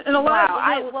 And a lot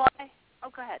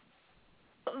go ahead.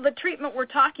 The treatment we're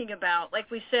talking about, like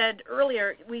we said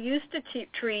earlier, we used to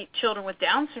treat children with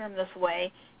Down syndrome this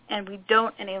way, and we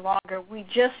don't any longer. We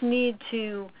just need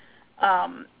to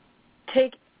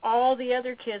take all the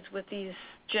other kids with these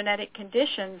genetic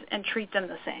conditions and treat them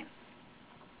the same.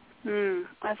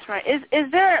 That's right.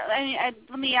 Is there?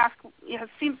 Let me ask. It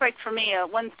seems like for me,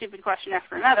 one stupid question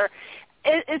after another.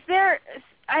 Is there?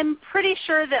 I'm pretty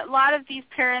sure that a lot of these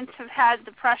parents have had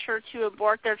the pressure to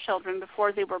abort their children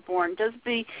before they were born.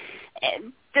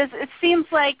 It seems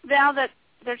like now that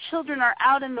their children are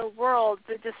out in the world,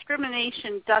 the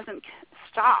discrimination doesn't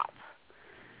stop.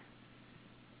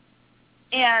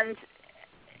 And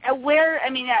I'm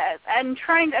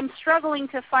struggling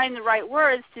to find the right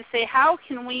words to say, how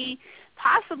can we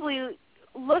possibly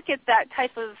look at that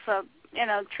type of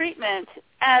treatment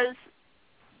as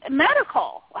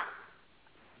medical?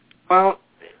 Well,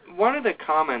 one of the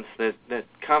comments that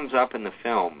comes up in the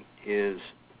film is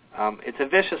it's a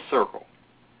vicious circle.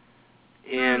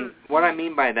 And what I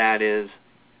mean by that is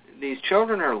these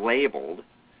children are labeled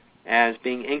as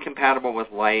being incompatible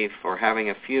with life or having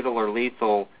a futile or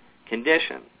lethal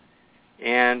condition.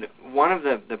 And one of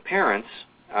the parents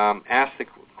asked the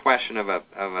question of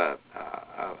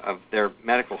their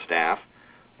medical staff,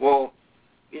 well,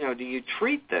 do you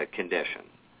treat the condition?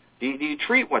 Do you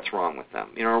treat what's wrong with them?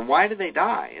 Or why do they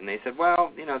die? And they said,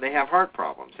 well, they have heart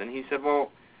problems. And he said,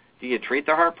 well, do you treat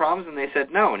their heart problems? And they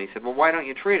said, no. And he said, well, why don't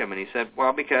you treat them? And he said,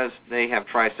 well, because they have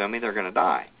trisomy, they're going to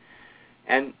die.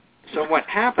 And so what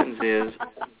happens is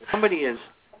somebody is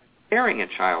carrying a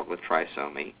child with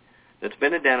trisomy that's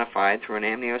been identified through an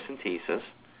amniocentesis.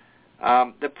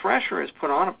 The pressure is put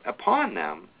upon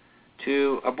them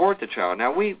to abort the child.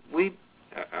 Now we've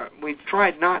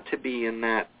tried not to be in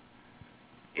that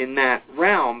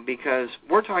realm, because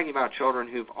we're talking about children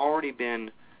who've already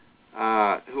been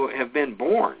who have been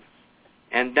born,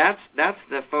 and that's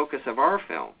the focus of our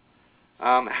film.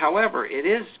 However, it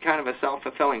is kind of a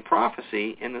self-fulfilling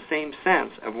prophecy in the same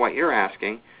sense of what you're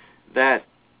asking, that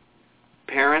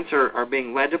parents are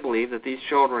being led to believe that these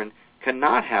children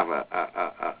cannot have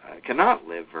cannot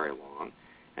live very long,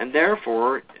 and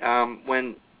therefore,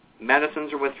 when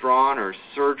medicines are withdrawn or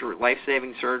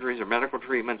life-saving surgeries or medical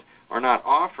treatments are not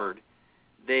offered,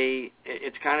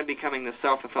 it's kind of becoming the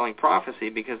self-fulfilling prophecy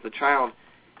because the child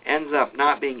ends up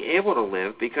not being able to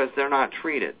live because they're not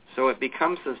treated. So it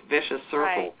becomes this vicious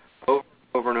circle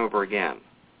over and over again.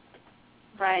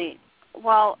 Right.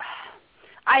 Well,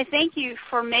 I thank you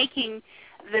for making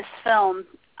this film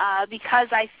because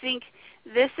I think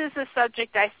this is a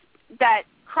subject that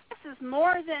crosses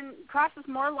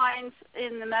more lines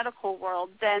in the medical world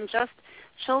than just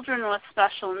children with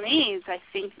special needs. I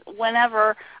think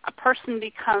whenever a person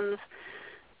becomes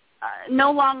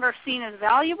no longer seen as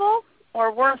valuable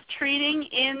or worth treating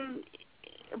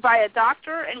by a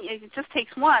doctor, and it just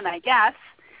takes one, I guess,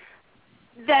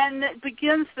 then it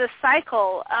begins this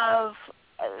cycle of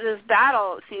this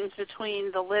battle, it seems,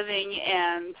 between the living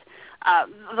and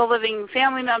the living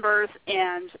family members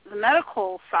and the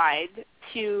medical side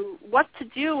to what to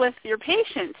do with your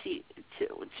patient,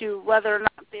 to whether or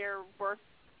not they're worth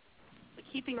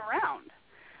keeping around.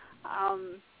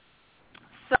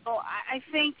 So I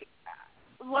think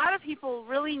a lot of people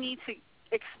really need to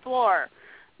explore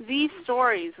these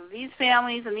stories of these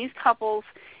families and these couples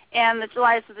and the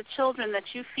lives of the children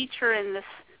that you feature in this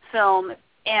film,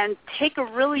 and take a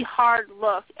really hard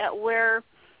look at where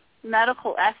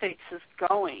medical ethics is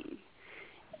going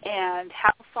and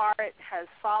how far it has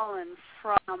fallen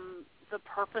from the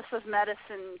purpose of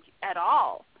medicine at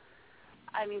all.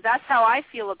 I mean, that's how I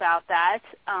feel about that.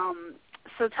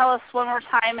 So tell us one more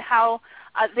time how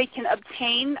they can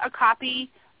obtain a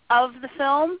copy of the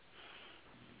film.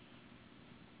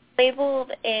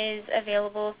 Labeled is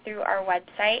available through our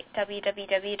website,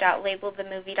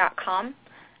 www.labeledthemovie.com.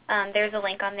 There's a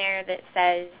link on there that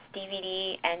says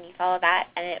DVD, and you follow that,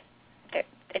 and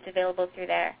it's available through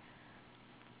there.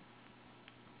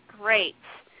 Great.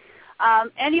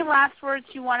 Any last words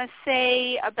you want to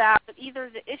say about either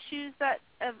the issues that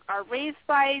are raised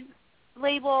by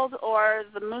Labeled or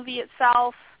the movie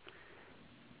itself?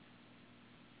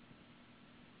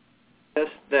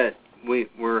 Just that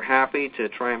we're happy to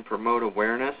try and promote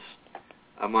awareness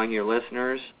among your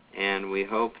listeners, and we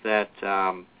hope that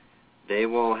they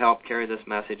will help carry this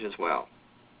message as well.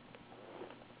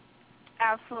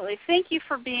 Absolutely. Thank you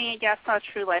for being a guest on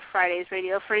TRU-Life Fridays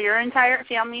Radio. For your entire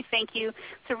family, thank you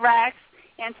to Rex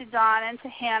and to Dawn and to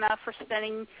Hannah for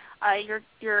spending your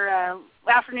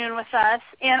afternoon with us.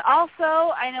 And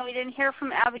also, I know we didn't hear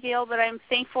from Abigail, but I'm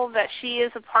thankful that she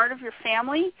is a part of your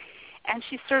family, and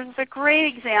she serves as a great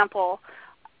example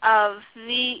of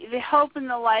the hope and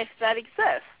the life that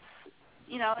exists,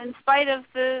 you know, in spite of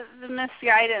the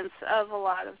misguidance of a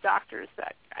lot of doctors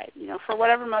that, you know, for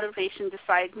whatever motivation,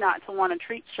 decide not to want to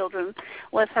treat children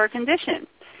with her condition.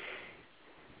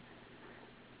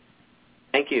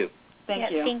 Thank you.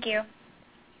 Thank you. Thank you.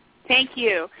 Thank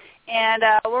you. And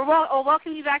we'll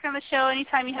welcome you back on the show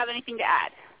anytime you have anything to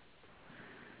add.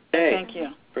 Hey, thank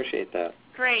you. Appreciate that.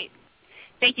 Great.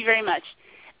 Thank you very much.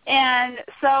 And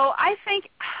so I think,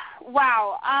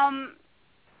 wow,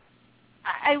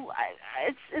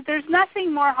 there's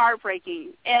nothing more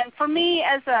heartbreaking. And for me,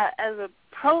 as a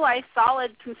pro-life,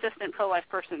 solid, consistent pro-life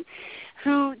person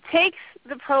who takes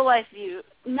the pro-life view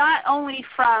not only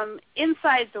from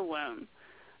inside the womb,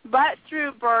 but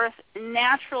through birth and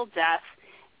natural death,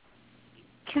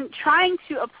 trying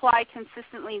to apply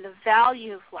consistently the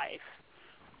value of life,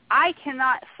 I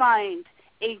cannot find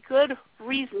a good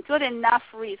enough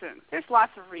reason, there's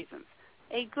lots of reasons,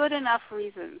 a good enough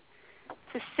reason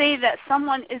to say that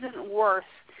someone isn't worth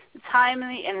the time and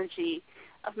the energy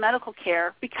of medical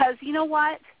care, because you know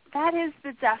what? That is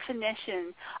the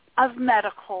definition of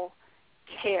medical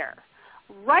care.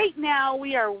 Right now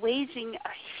we are waging a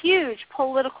huge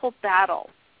political battle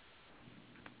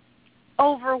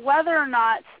over whether or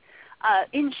not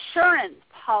insurance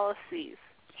policies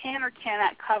can or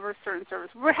cannot cover certain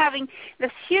services. We're having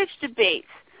this huge debate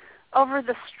over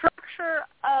the structure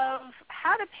of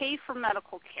how to pay for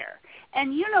medical care.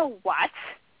 And you know what?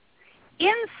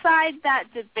 Inside that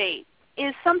debate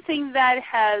is something that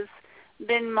has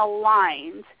been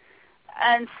maligned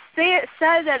and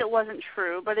said that it wasn't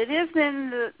true, but it is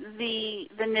in the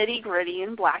nitty-gritty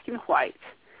in black and white,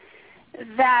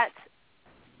 that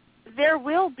there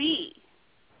will be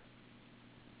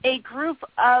a group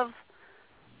of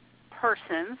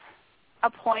persons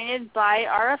appointed by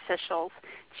our officials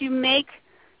to make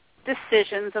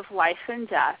decisions of life and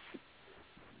death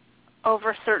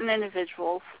over certain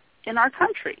individuals in our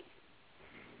country.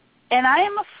 And I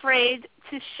am afraid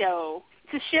to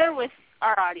share with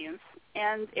our audience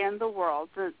and the world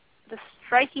the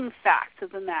striking fact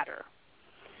of the matter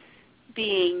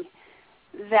being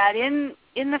that in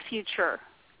the future,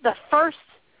 the first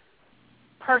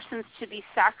persons to be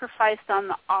sacrificed on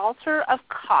the altar of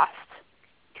cost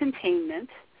containment,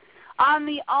 on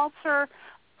the altar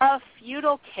of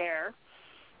feudal care,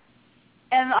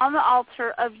 and on the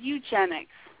altar of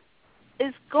eugenics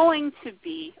is going to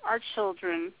be our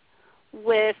children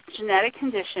with genetic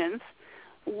conditions,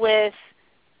 with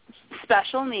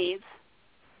special needs,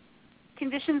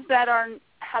 conditions that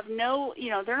have no,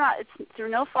 they're not, it's through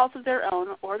no fault of their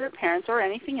own or their parents or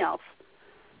anything else,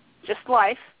 just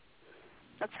life.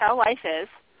 That's how life is.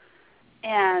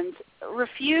 And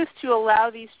refuse to allow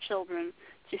these children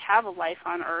to have a life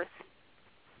on Earth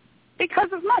because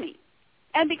of money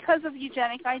and because of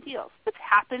eugenic ideals. It's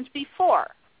happened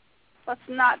before. Let's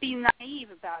not be naive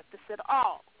about this at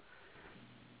all.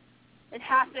 It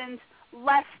happened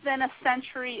less than a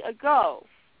century ago,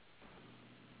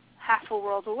 half a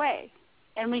world away.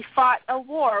 And we fought a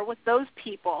war with those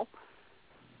people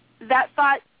that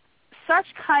thought such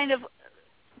kind of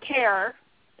care,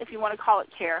 if you want to call it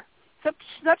care,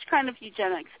 such kind of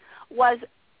eugenics was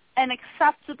an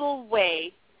acceptable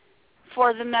way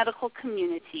for the medical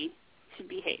community to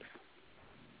behave.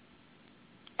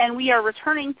 And we are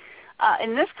returning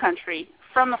in this country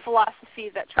from a philosophy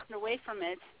that turned away from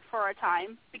it for a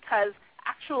time because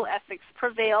actual ethics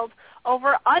prevailed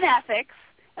over unethics,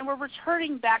 and we're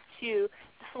returning back to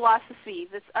the philosophy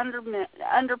that's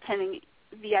underpinning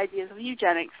the ideas of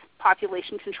eugenics,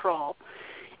 population control,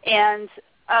 and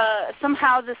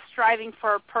somehow this striving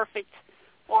for a perfect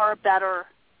or a better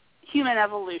human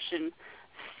evolution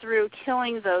through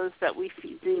killing those that we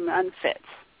deem unfit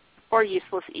or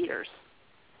useless eaters.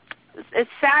 It's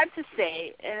sad to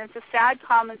say, and it's a sad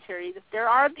commentary, that there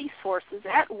are these forces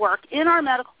at work in our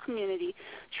medical community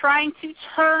trying to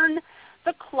turn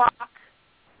the clock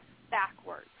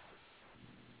backwards.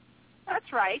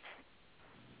 That's right,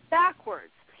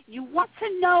 backwards. You want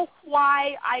to know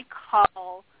why I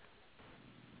call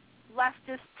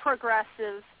leftist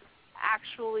progressives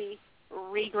actually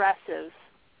regressives?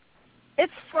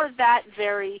 It's for that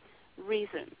very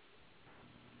reason.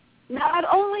 Not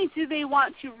only do they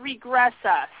want to regress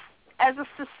us as a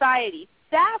society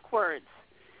backwards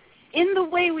in the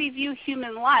way we view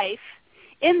human life,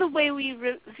 in the way we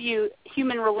view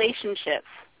human relationships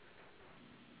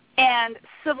and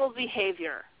civil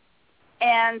behavior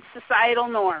and societal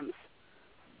norms,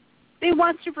 they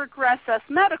want to regress us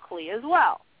medically as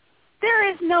well. There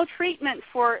is no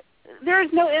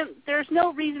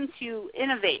reason to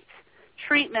innovate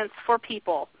treatments for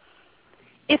people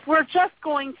if we're just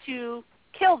going to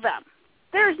kill them.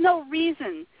 There's no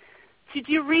reason to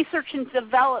do research and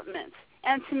development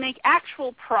and to make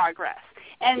actual progress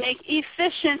and make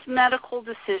efficient medical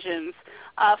decisions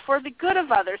for the good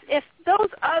of others if those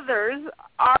others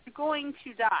are going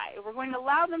to die. We're going to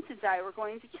allow them to die. We're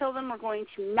going to kill them. We're going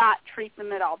to not treat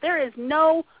them at all. There is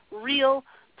no real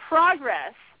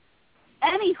progress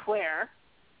anywhere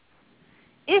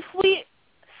if we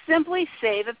simply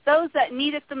say that those that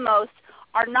need it the most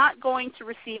are not going to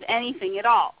receive anything at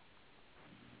all.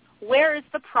 Where is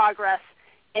the progress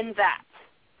in that?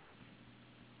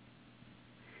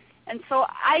 And so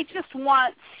I just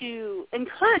want to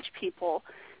encourage people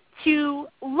to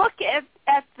look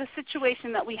at the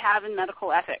situation that we have in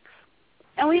medical ethics.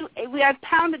 And we have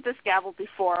pounded this gavel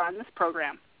before on this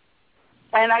program,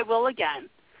 and I will again,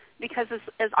 because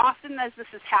as often as this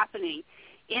is happening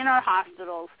in our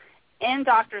hospitals, in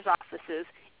doctors' offices,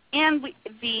 and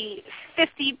the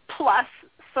 50-plus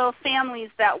families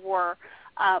that were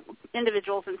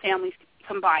individuals and families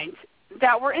combined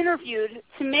that were interviewed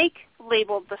to make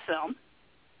Labeled the film,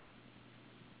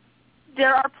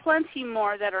 there are plenty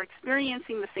more that are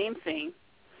experiencing the same thing,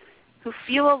 who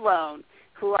feel alone,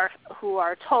 who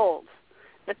are told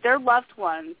that their loved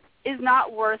one is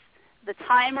not worth the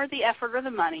time or the effort or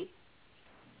the money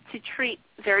to treat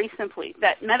very simply,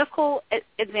 that medical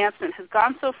advancement has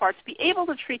gone so far to be able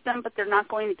to treat them, but they're not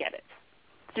going to get it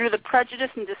through the prejudice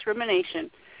and discrimination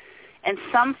and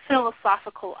some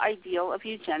philosophical ideal of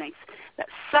eugenics that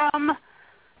some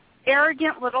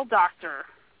arrogant little doctor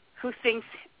who thinks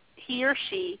he or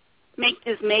she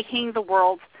is making the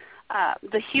world,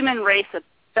 the human race, a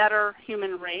better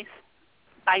human race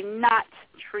by not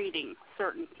treating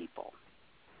certain people.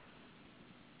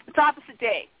 It's opposite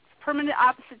day. Permanent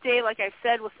opposite day, like I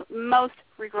said, with most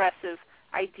regressive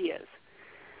ideas.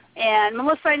 And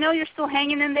Melissa, I know you're still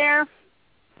hanging in there.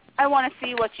 I want to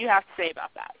see what you have to say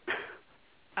about that.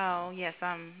 Oh, yes,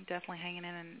 I'm definitely hanging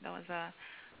in, and that was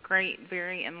great,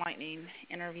 very enlightening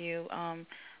interview.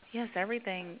 Yes,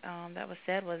 everything that was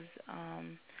said was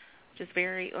just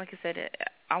very, like I said,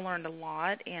 I learned a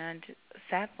lot, and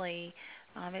sadly,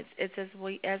 it's as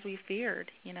we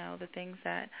feared. The things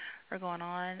that are going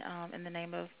on in the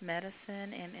name of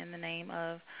medicine and in the name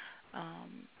of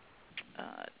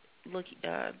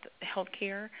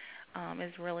healthcare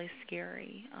is really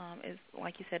scary. Is,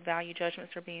 like you said, value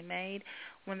judgments are being made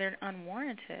when they're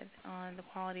unwarranted on the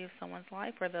quality of someone's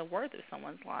life or the worth of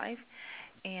someone's life.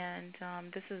 And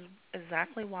this is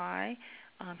exactly why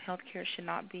healthcare should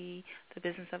not be the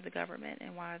business of the government,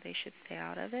 and why they should stay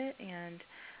out of it. And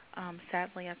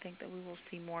sadly, I think that we will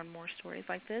see more and more stories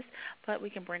like this, but we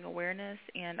can bring awareness.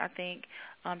 And I think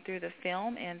through the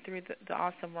film and through the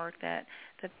awesome work that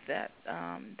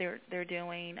they're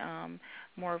doing,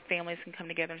 more families can come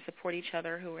together and support each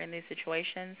other who are in these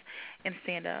situations and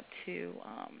stand up to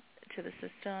the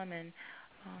system and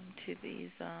to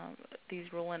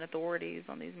these ruling authorities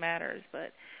on these matters.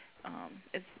 But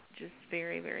it's just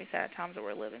very, very sad times that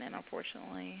we're living in,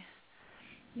 unfortunately.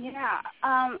 Yeah.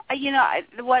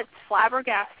 What's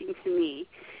flabbergasting to me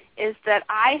is that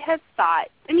I have thought,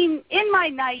 in my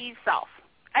naive self,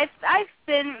 I've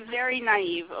been very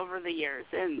naive over the years,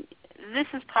 and this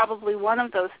is probably one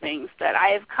of those things that I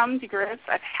have come to grips,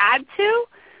 I've had to,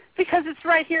 because it's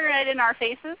right here right in our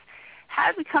faces,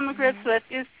 had to come to grips with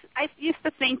is I used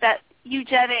to think that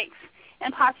eugenics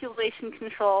and population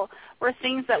control were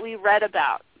things that we read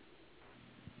about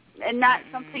and not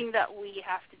something that we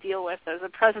have to deal with as a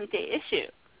present-day issue.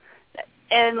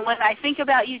 And when I think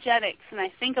about eugenics and I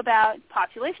think about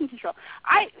population control,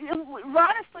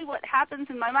 honestly, what happens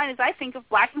in my mind is I think of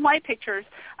black and white pictures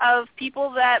of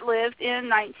people that lived in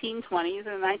 1920s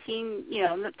and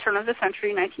the turn of the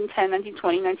century, 1910,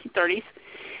 1920,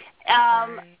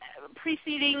 1930s,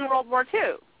 preceding World War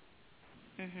II.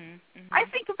 I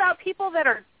think about people that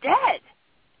are dead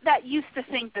that used to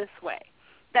think this way,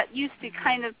 that used to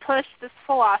kind of push this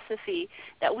philosophy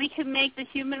that we can make the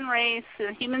human race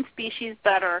and human species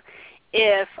better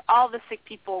if all the sick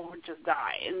people would just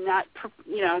die and not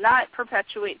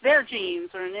perpetuate their genes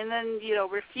and then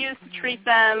refuse to treat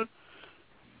them.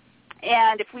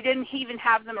 And if we didn't even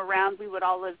have them around, we would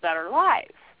all live better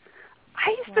lives.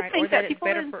 I used to think that people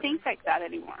didn't think like that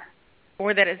anymore.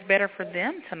 Or that it's better for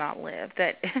them to not live,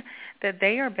 that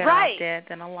they are better off dead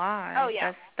than alive. Oh,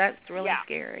 yeah. That's really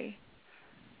scary.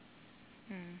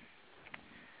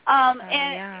 And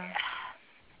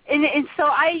so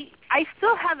I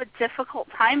still have a difficult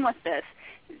time with this,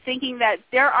 thinking that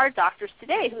there are doctors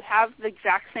today who have the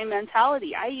exact same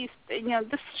mentality.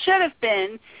 This should have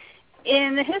been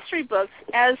in the history books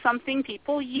as something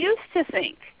people used to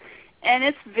think. And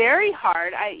it's very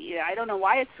hard. I don't know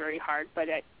why it's very hard, but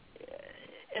as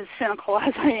cynical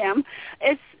as I am,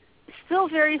 it's still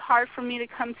very hard for me to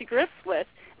come to grips with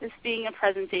this being a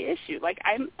present-day issue.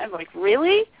 I'm like,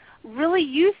 really? Really,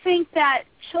 you think that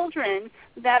children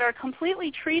that are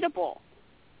completely treatable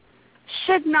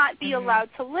should not be allowed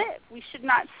to live? We should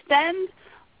not spend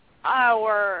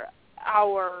our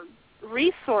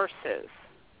resources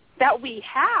that we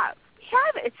have. We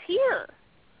have it. It's here.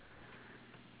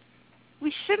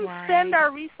 We shouldn't spend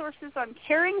our resources on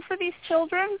caring for these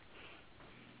children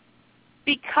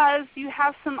because you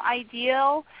have some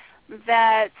ideal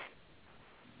that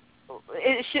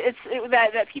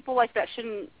that people like that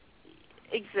shouldn't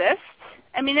exist.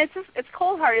 It's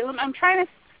cold-hearted. I'm trying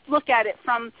to look at it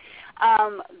from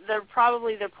the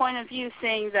point of view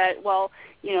saying that,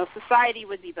 society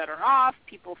would be better off,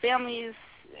 families,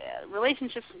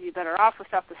 relationships would be better off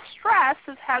without the stress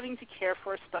of having to care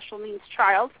for a special needs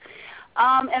child.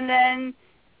 And then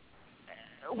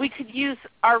we could use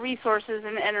our resources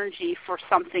and energy for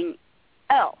something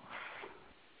else.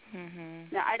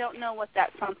 Now, I don't know what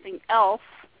that something else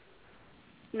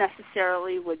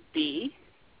necessarily would be.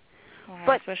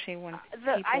 But especially when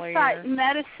I thought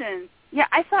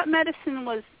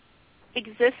medicine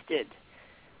existed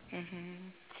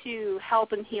to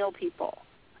help and heal people.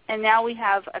 And now we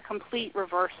have a complete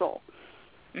reversal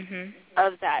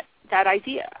of that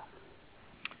idea.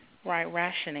 Right,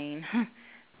 rationing,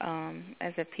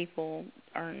 as if people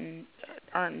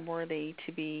aren't worthy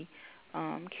to be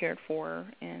cared for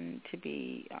and to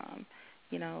be,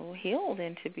 healed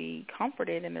and to be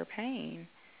comforted in their pain.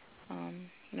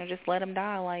 Just let them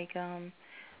die, like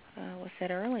was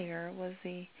said earlier, was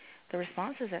the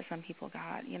responses that some people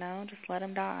got. Just let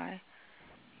them die.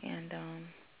 And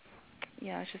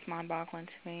it's just mind-boggling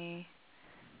to me.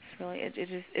 It's really,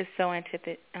 it's so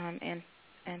antithetic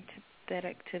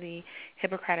to the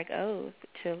Hippocratic Oath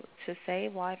to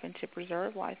save life and to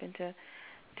preserve life and to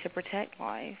protect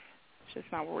life.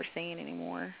 just not what we're seeing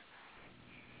anymore.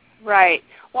 Right.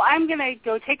 Well, I'm going to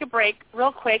go take a break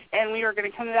real quick, and we are going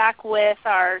to come back with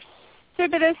our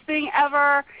stupidest thing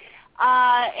ever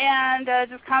and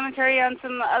just commentary on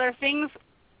some other things.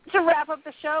 To wrap up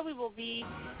the show, we will be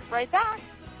right back,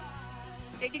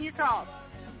 taking your calls.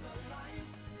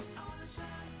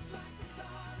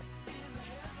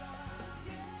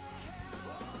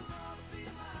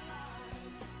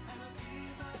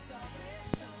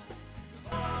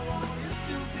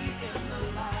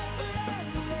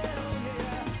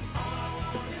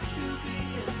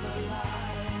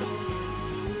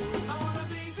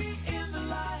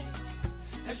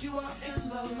 You are in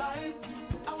the light.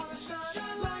 I want to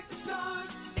shine like the stars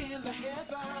in the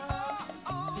heavens.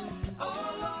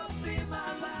 Oh, Lord, be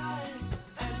my light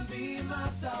and be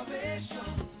my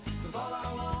salvation. 'Cause all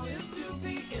I want is to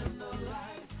be in the light.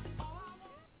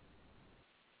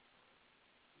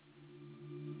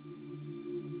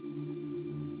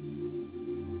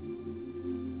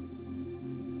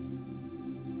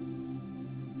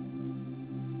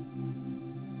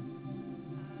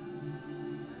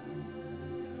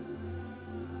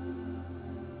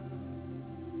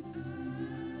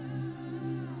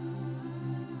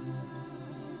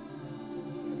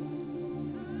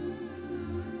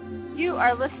 You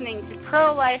are listening to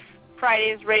Pro-Life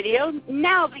Fridays Radio,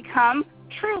 now become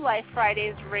True-Life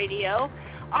Fridays Radio.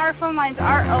 Our phone lines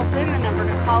are open. The number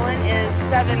to call in is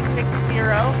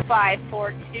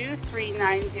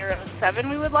 760-542-3907.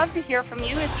 We would love to hear from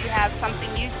you if you have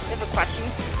a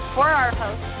question for our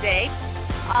host today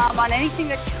on anything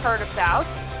that you've heard about,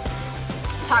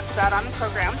 talked about on the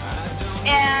program.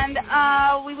 And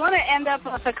we want to end up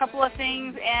with a couple of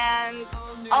things, and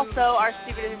also our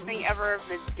stupidest thing ever of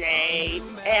the day,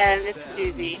 and it's a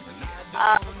doozy.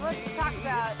 Let's talk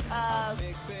about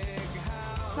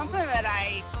something that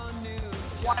I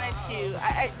wanted to,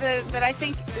 that I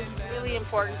think is really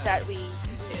important that we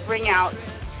bring out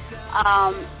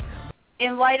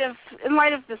in light of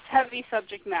this heavy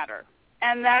subject matter,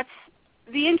 and that's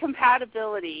the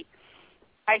incompatibility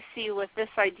I see with this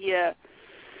idea.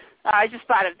 I just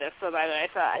thought of this, so by the way,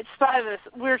 I just thought of this.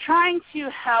 We're trying to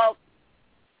help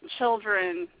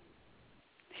children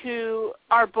who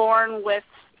are born with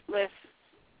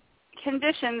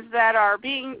conditions that are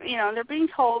being, they're being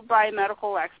told by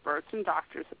medical experts and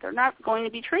doctors that they're not going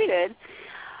to be treated.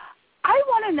 I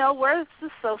want to know, where's the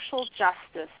social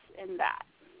justice in that?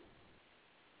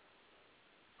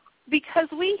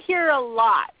 Because we hear a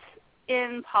lot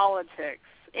in politics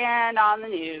and on the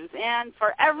news, and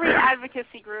for every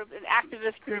advocacy group and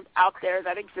activist group out there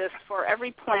that exists, for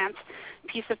every plant,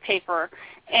 piece of paper,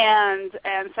 and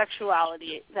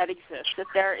sexuality that exists, that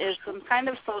there is some kind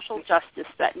of social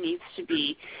justice that needs to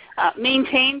be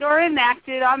maintained or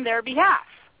enacted on their behalf.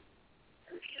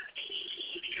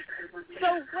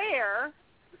 So where,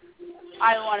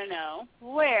 I want to know,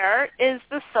 where is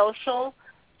the social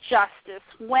justice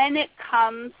when it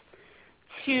comes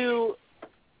to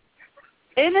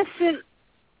innocent,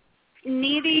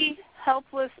 needy,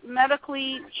 helpless,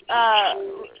 medically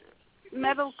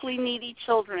needy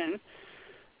children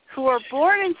who are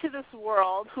born into this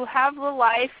world, who have the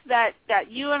life that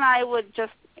you and I would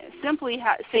just simply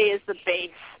say is the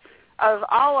base of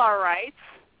all our rights?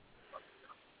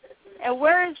 And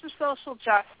where is the social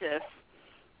justice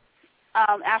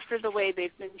after the way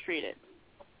they've been treated?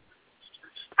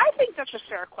 I think that's a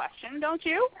fair question, don't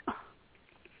you?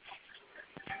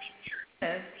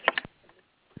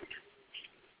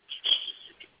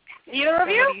 Either of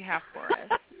you? What do you have for us?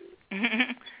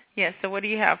 Yes, so what do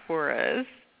you have for us?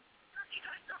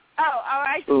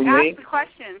 I just asked the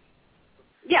question.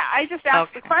 Yeah, I just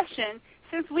asked the question.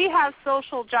 Since we have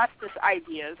social justice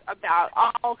ideas about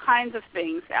all kinds of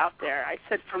things out there, I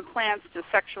said from plants to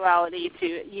sexuality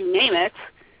to you name it,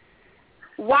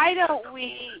 why don't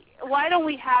we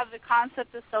have the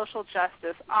concept of social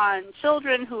justice on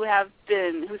children whose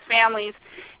families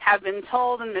have been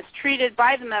told and mistreated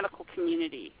by the medical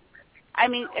community? I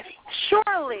mean,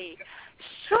 surely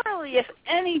if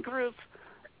any group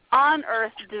on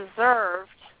earth deserved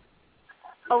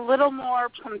a little more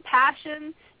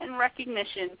compassion and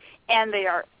recognition, and they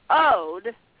are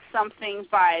owed something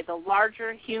by the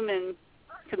larger human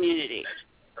community,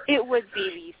 it would be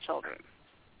these children.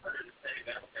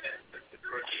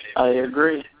 I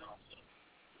agree.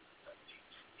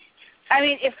 I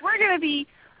mean, if we're going to be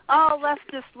all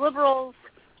leftist liberals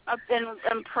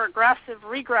and progressive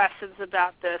regressives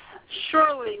about this,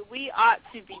 surely we ought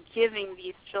to be giving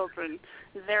these children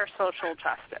their social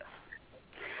justice.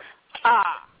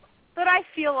 But I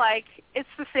feel like it's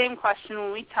the same question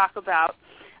when we talk about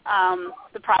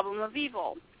the problem of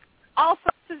evil. All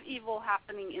sorts of evil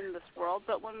happening in this world,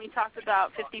 but when we talk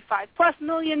about 55-plus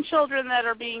million children that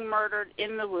are being murdered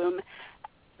in the womb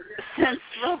since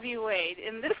Roe v. Wade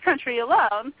in this country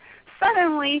alone,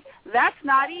 suddenly that's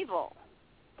not evil.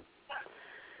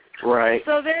 Right.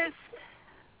 So there's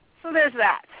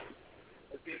that.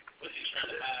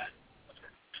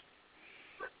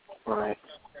 Right.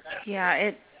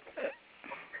 Yeah,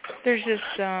 there's just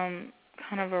kind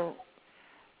of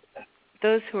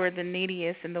those who are the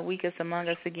neediest and the weakest among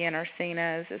us, again, are seen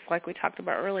as, it's like we talked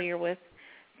about earlier with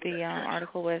the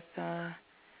article with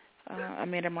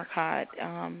Amanda Marcotte.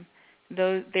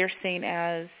 They're seen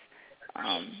as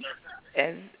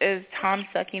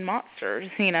time-sucking monsters.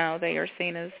 They are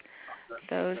seen as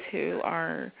those who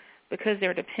are, because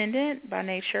they're dependent by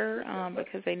nature,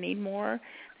 because they need more,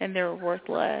 then they're worth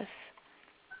less.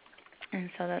 And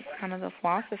so that's kind of the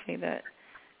philosophy that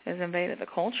has invaded the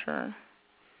culture,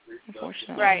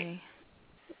 unfortunately. Right.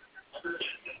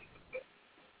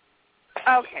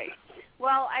 Okay.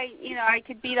 Well, I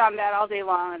could beat on that all day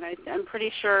long, and I'm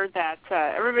pretty sure that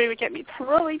everybody would get me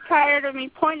really tired of me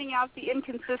pointing out the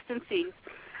inconsistencies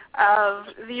of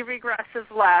the regressive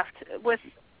left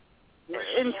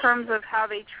in terms of how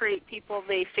they treat people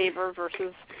they favor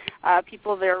versus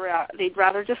people they'd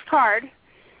rather discard.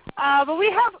 But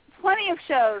we have plenty of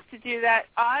shows to do that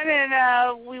on,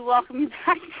 and we welcome you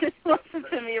back to listen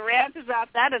to me rant about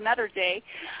that another day.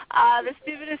 The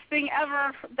stupidest thing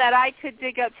ever that I could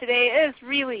dig up today is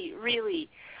really, really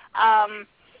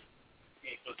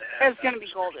is going to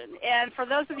be golden. And for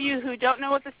those of you who don't know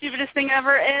what the stupidest thing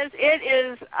ever is, it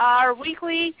is our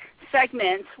weekly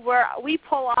segment where we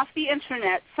pull off the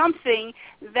internet something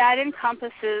that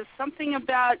encompasses something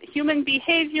about human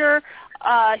behavior,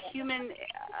 human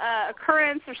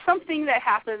occurrence, or something that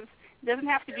happens. It doesn't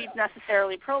have to be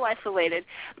necessarily pro-life related,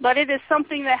 but it is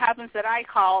something that happens that I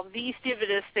call the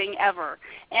stupidest thing ever.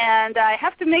 And I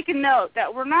have to make a note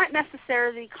that we're not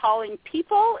necessarily calling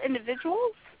people,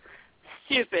 individuals,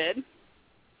 stupid.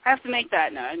 I have to make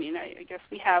that note. I mean, I guess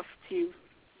we have to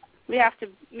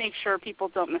make sure people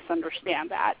don't misunderstand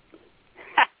that.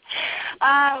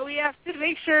 We have to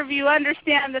make sure you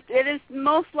understand that it is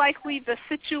most likely the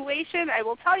situation. I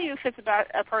will tell you if it's about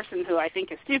a person who I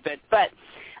think is stupid, but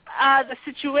the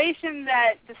situation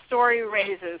that the story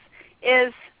raises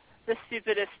is the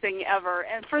stupidest thing ever.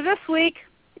 And for this week,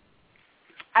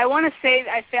 I want to say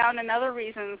I found another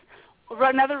reason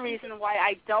why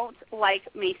I don't like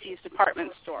Macy's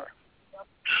department store.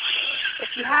 If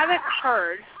you haven't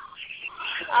heard,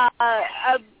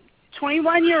 a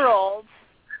 21-year-old,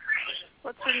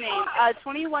 what's her name?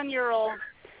 21-year-old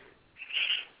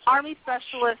Army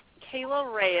Specialist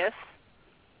Kayla Reyes,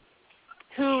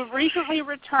 who recently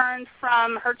returned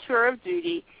from her tour of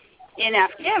duty in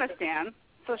Afghanistan.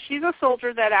 So she's a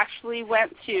soldier that actually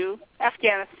went to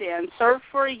Afghanistan, served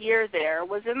for a year there,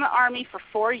 was in the Army for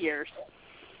 4 years,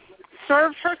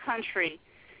 served her country,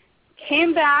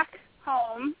 came back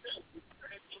home,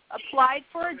 applied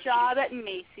for a job at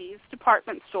Macy's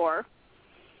department store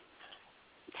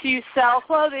to sell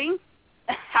clothing,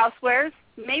 housewares,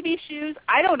 maybe shoes,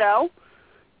 I don't know.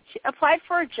 She applied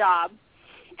for a job,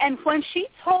 and when she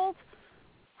told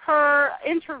her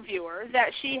interviewer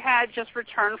that she had just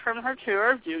returned from her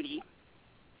tour of duty,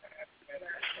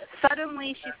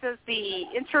 suddenly she says the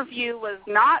interview was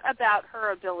not about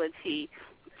her ability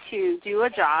to do a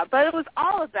job, but it was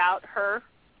all about her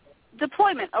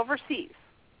deployment overseas.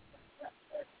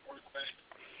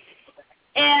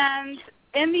 And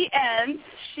in the end,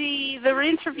 the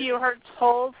interviewer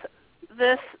told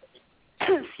this,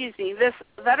 this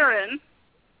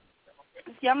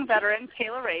young veteran,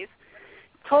 Kayla Reyes,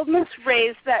 told Ms.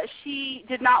 Reyes that she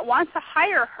did not want to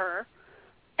hire her,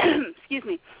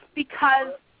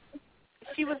 because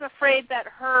she was afraid that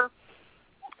her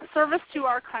service to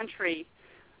our country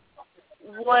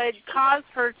would cause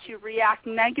her to react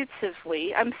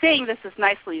negatively. I'm saying this as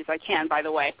nicely as I can, by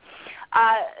the way.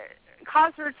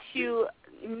 Cause her to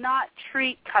not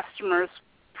treat customers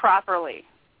properly.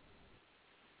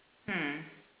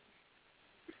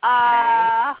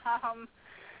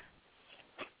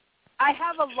 I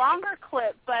have a longer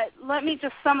clip, but let me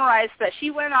just summarize that.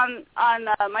 She went on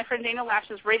my friend Dana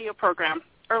Lash's radio program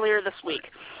earlier this week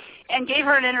and gave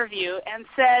her an interview and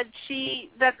said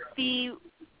that the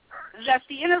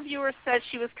interviewer said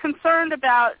she was concerned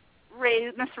about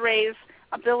Ms. Reyes'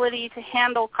 ability to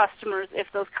handle customers if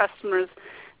those customers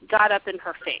got up in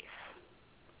her face.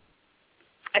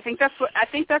 I think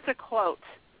that's a quote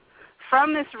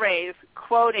from Ms. Reyes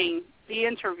quoting the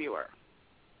interviewer.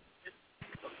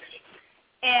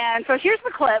 And so here's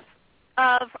the clip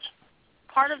of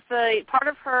part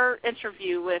of her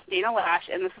interview with Dana Lash,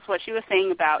 and this is what she was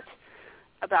saying about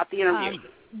the interview.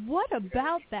 What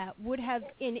about that would have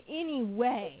in any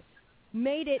way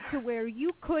made it to where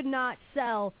you could not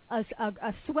sell a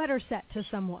sweater set to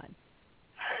someone,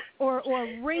 or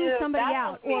ring somebody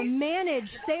out, or manage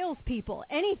salespeople,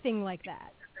 anything like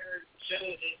that?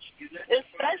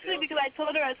 Especially because I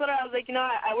told her I was like,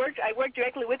 I work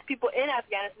directly with people in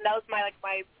Afghanistan. That was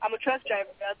I'm a truck driver.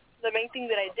 That's the main thing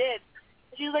that I did.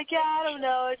 And she was like, yeah, I don't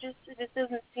know, it just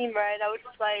doesn't seem right. I was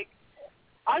just like,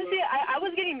 honestly, I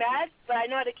was getting mad, but I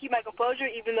know how to keep my composure,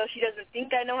 even though she doesn't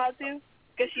think I know how to,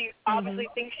 because she obviously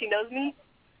thinks she knows me.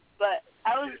 But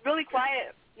I was really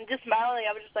quiet and just smiling.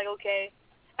 I was just like, okay.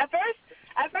 At first,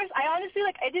 I honestly,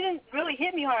 it didn't really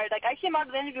hit me hard. I came out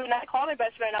of the interview and I called my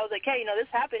best friend. I was like, hey, this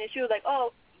happened. And she was like,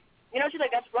 oh, she's like,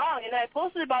 that's wrong. And then I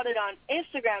posted about it on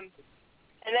Instagram.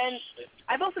 And then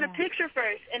I posted a picture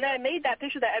first. And then I made that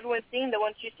picture that everyone's seen, the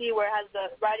one you see where it has the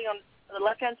writing on the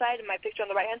left-hand side and my picture on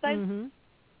the right-hand side.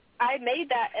 I made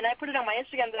that, and I put it on my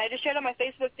Instagram, and I just shared it on my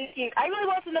Facebook thinking, I really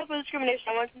wanted to know if it was discrimination.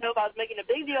 I wanted to know if I was making a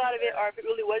big deal out of it or if it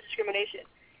really was discrimination.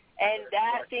 And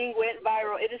that thing went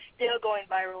viral. It is still going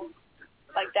viral.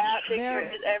 That picture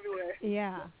is everywhere.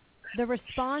 Yeah. The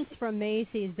response from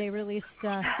Macy's, they released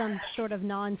some sort of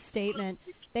non-statement.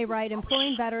 They write,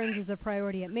 employing veterans is a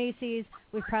priority at Macy's.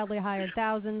 We've proudly hired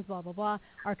thousands, blah, blah, blah.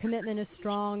 Our commitment is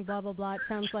strong, blah, blah, blah. It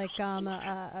sounds like, I don't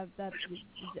know,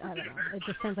 it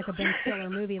just sounds like a Ben Stiller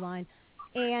movie line.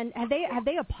 And have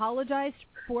they apologized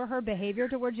for her behavior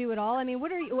towards you at all? I mean,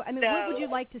 what would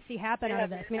you like to see happen out of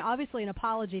this? I mean, obviously an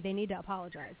apology, they need to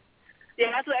apologize.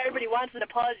 Yeah, that's what everybody wants, an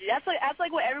apology. That's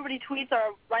like what everybody tweets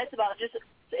or writes about, just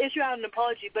to issue out an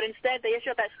apology. But instead, they issue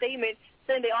out that statement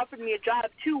saying they offered me a job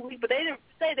 2 weeks, but they didn't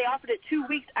say they offered it 2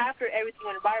 weeks after everything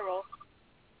went viral.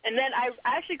 And then I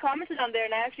actually commented on there,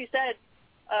 and I actually said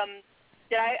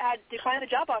that I had declined the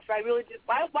job offer. I really did.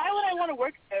 Why would I want to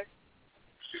work there?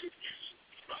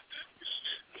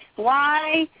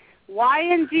 Why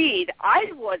indeed?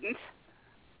 I wouldn't.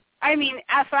 I mean,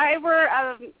 if I were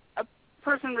a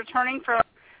person returning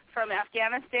from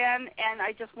Afghanistan and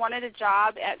I just wanted a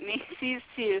job at Macy's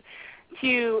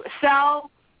to sell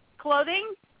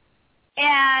clothing,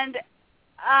 and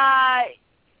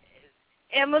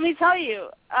let me tell you,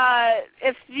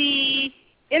 if the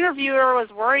interviewer was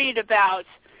worried about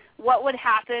what would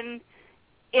happen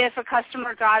if a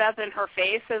customer got up in her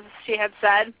face, as she had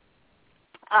said,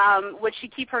 would she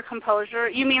keep her composure?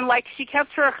 You mean like she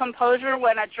kept her composure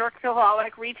when a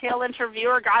jerkaholic retail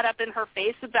interviewer got up in her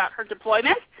face about her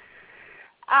deployment?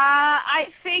 I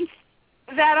think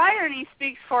that irony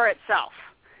speaks for itself.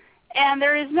 And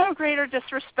there is no greater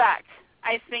disrespect,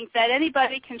 I think, that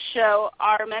anybody can show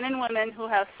our men and women who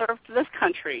have served this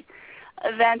country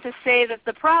than to say that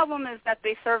the problem is that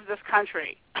they serve this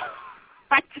country.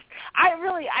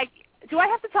 Do I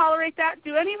have to tolerate that?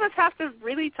 Do any of us have to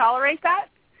really tolerate that?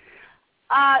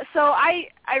 So I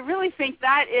really think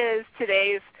that is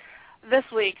this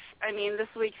week's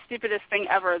stupidest thing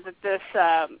ever.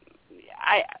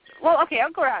 I'll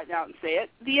go out now and say it.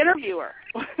 The interviewer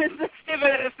was the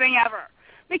stupidest thing ever.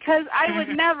 Because I would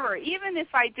never, even if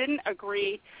I didn't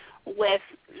agree with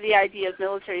the idea of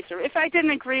military service, if I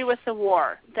didn't agree with the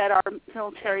war that our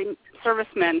military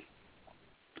servicemen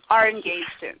are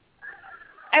engaged in,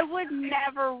 I would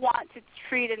never want to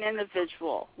treat an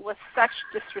individual with such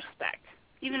disrespect,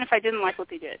 even if I didn't like what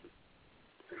they did.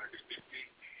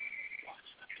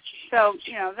 So,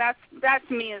 that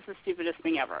to me is the stupidest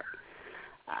thing ever.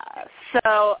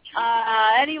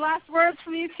 Any last words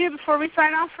from you two before we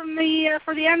sign off for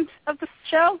the end of the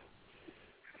show?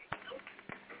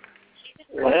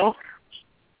 Well,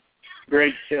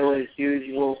 great show as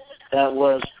usual. That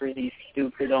was pretty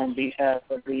stupid on behalf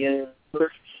of the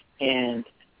universe, and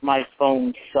my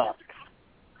phone sucks.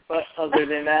 But other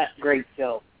than that, great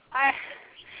show.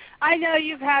 I know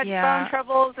you've had phone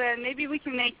troubles, and maybe we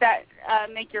can make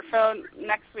your phone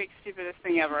next week's stupidest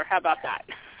thing ever. How about that?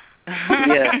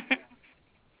 Yeah.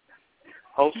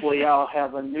 Hopefully I'll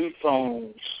have a new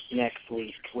phone next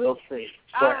week. We'll see.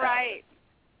 All right.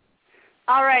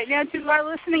 Now, to our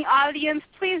listening audience,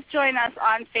 please join us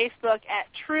on Facebook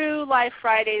at TRU-Life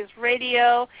Fridays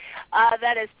Radio.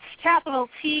 That is capital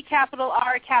T, capital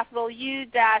R, capital U,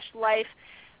 Life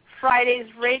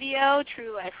Fridays Radio,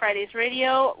 TRU-Life Fridays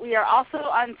Radio. We are also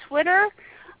on Twitter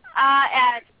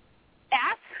at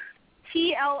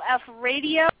TLF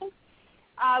Radio.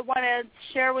 I want to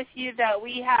share with you that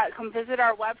we come visit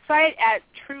our website at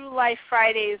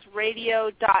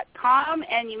TRU-LifeFridaysRadio.com,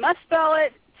 and you must spell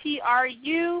it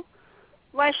TRU,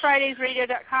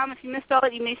 LifeFridaysRadio.com. If you misspell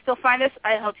it, you may still find us.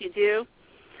 I hope you do.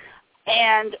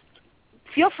 And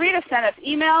feel free to send us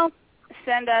email,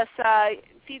 send us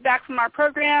feedback from our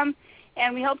program,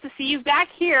 and we hope to see you back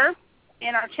here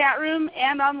in our chat room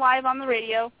and on live on the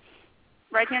radio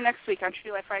right here next week on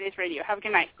TRU-Life Fridays Radio. Have a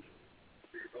good night.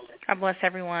 God bless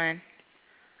everyone.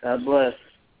 God bless.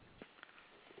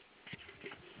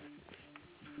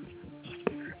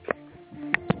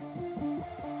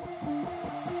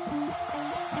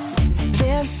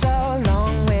 Lived so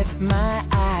long with my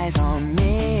eyes on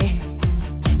me,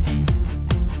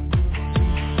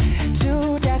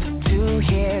 too deaf, too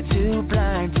here, too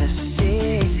blind to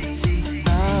see.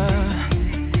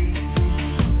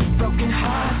 Broken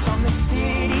hearts on the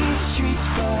city streets,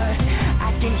 but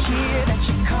I can hear that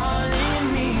you're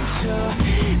calling me to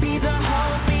be the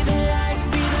hope, be the light,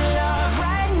 be the love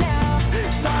right now,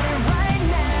 starting right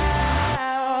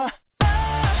now.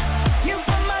 You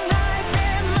put my life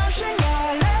in motion, your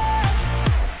love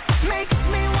makes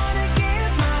me wanna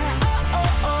give my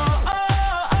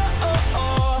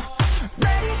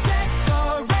ready, set,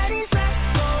 go, ready, set,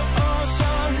 go, so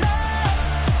love,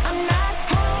 I'm not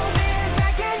holding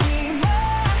back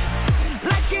anymore,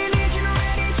 like an engine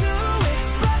ready to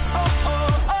explode.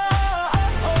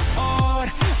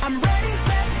 I'm ready,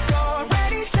 set, go,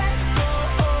 ready, set, go.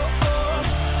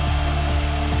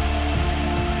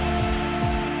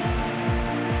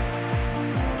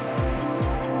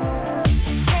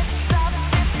 Can't stop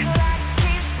this clock,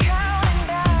 keeps counting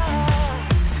down,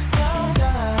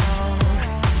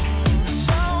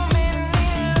 so many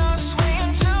loves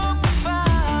waiting to be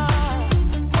found.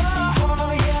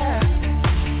 Oh yeah,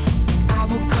 I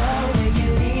will go where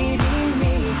you're leading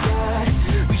me, God.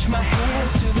 Reach my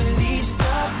hands to the least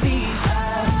of these.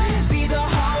 I'll be the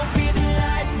hope, be the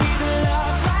light, be the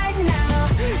love right now,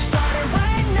 starting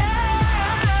right now.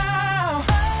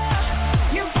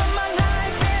 You put my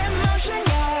life in motion,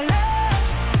 your love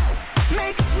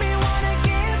makes me wanna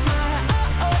give my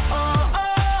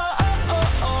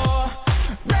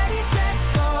ready, set,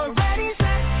 go, ready,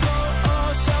 set, go,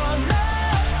 so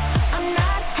love, I'm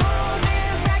not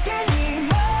holding back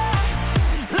anymore,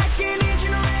 like an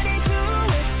engine ready to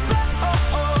explode.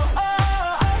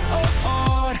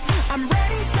 I'm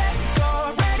ready, set, go,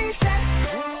 ready, set,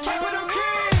 go.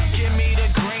 Give me the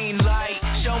green light,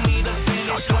 show me the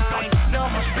finish line. No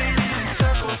more spinning in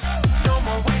circles, no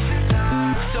more wasting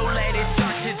time. So let it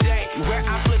start today, where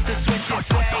I flip the switch and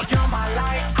say, you're my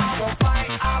light, I will fight,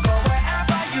 I'll go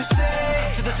wherever you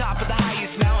say. To the top of the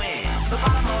highest mountain, the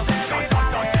bottom of every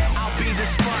valley, I'll be the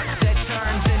spark that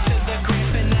turns into the grand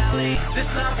finale. This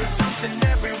love is something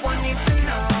everyone needs to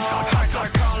know. Hearts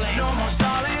are calling, no more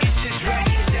stalling, it's just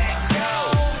ready, set,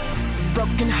 go.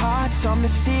 Broken hearts on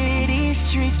the city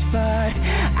streets, but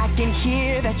I can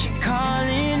hear that you're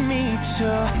calling me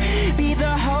to be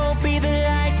the hope, be the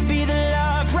light, be the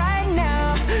love right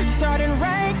now, starting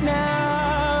right now.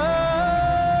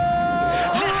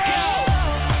 Let's go.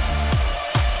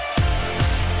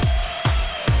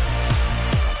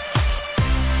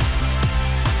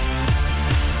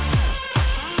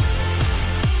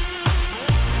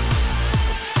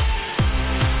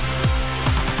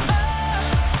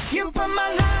 You put my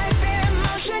life in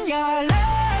motion, your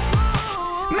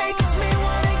love makes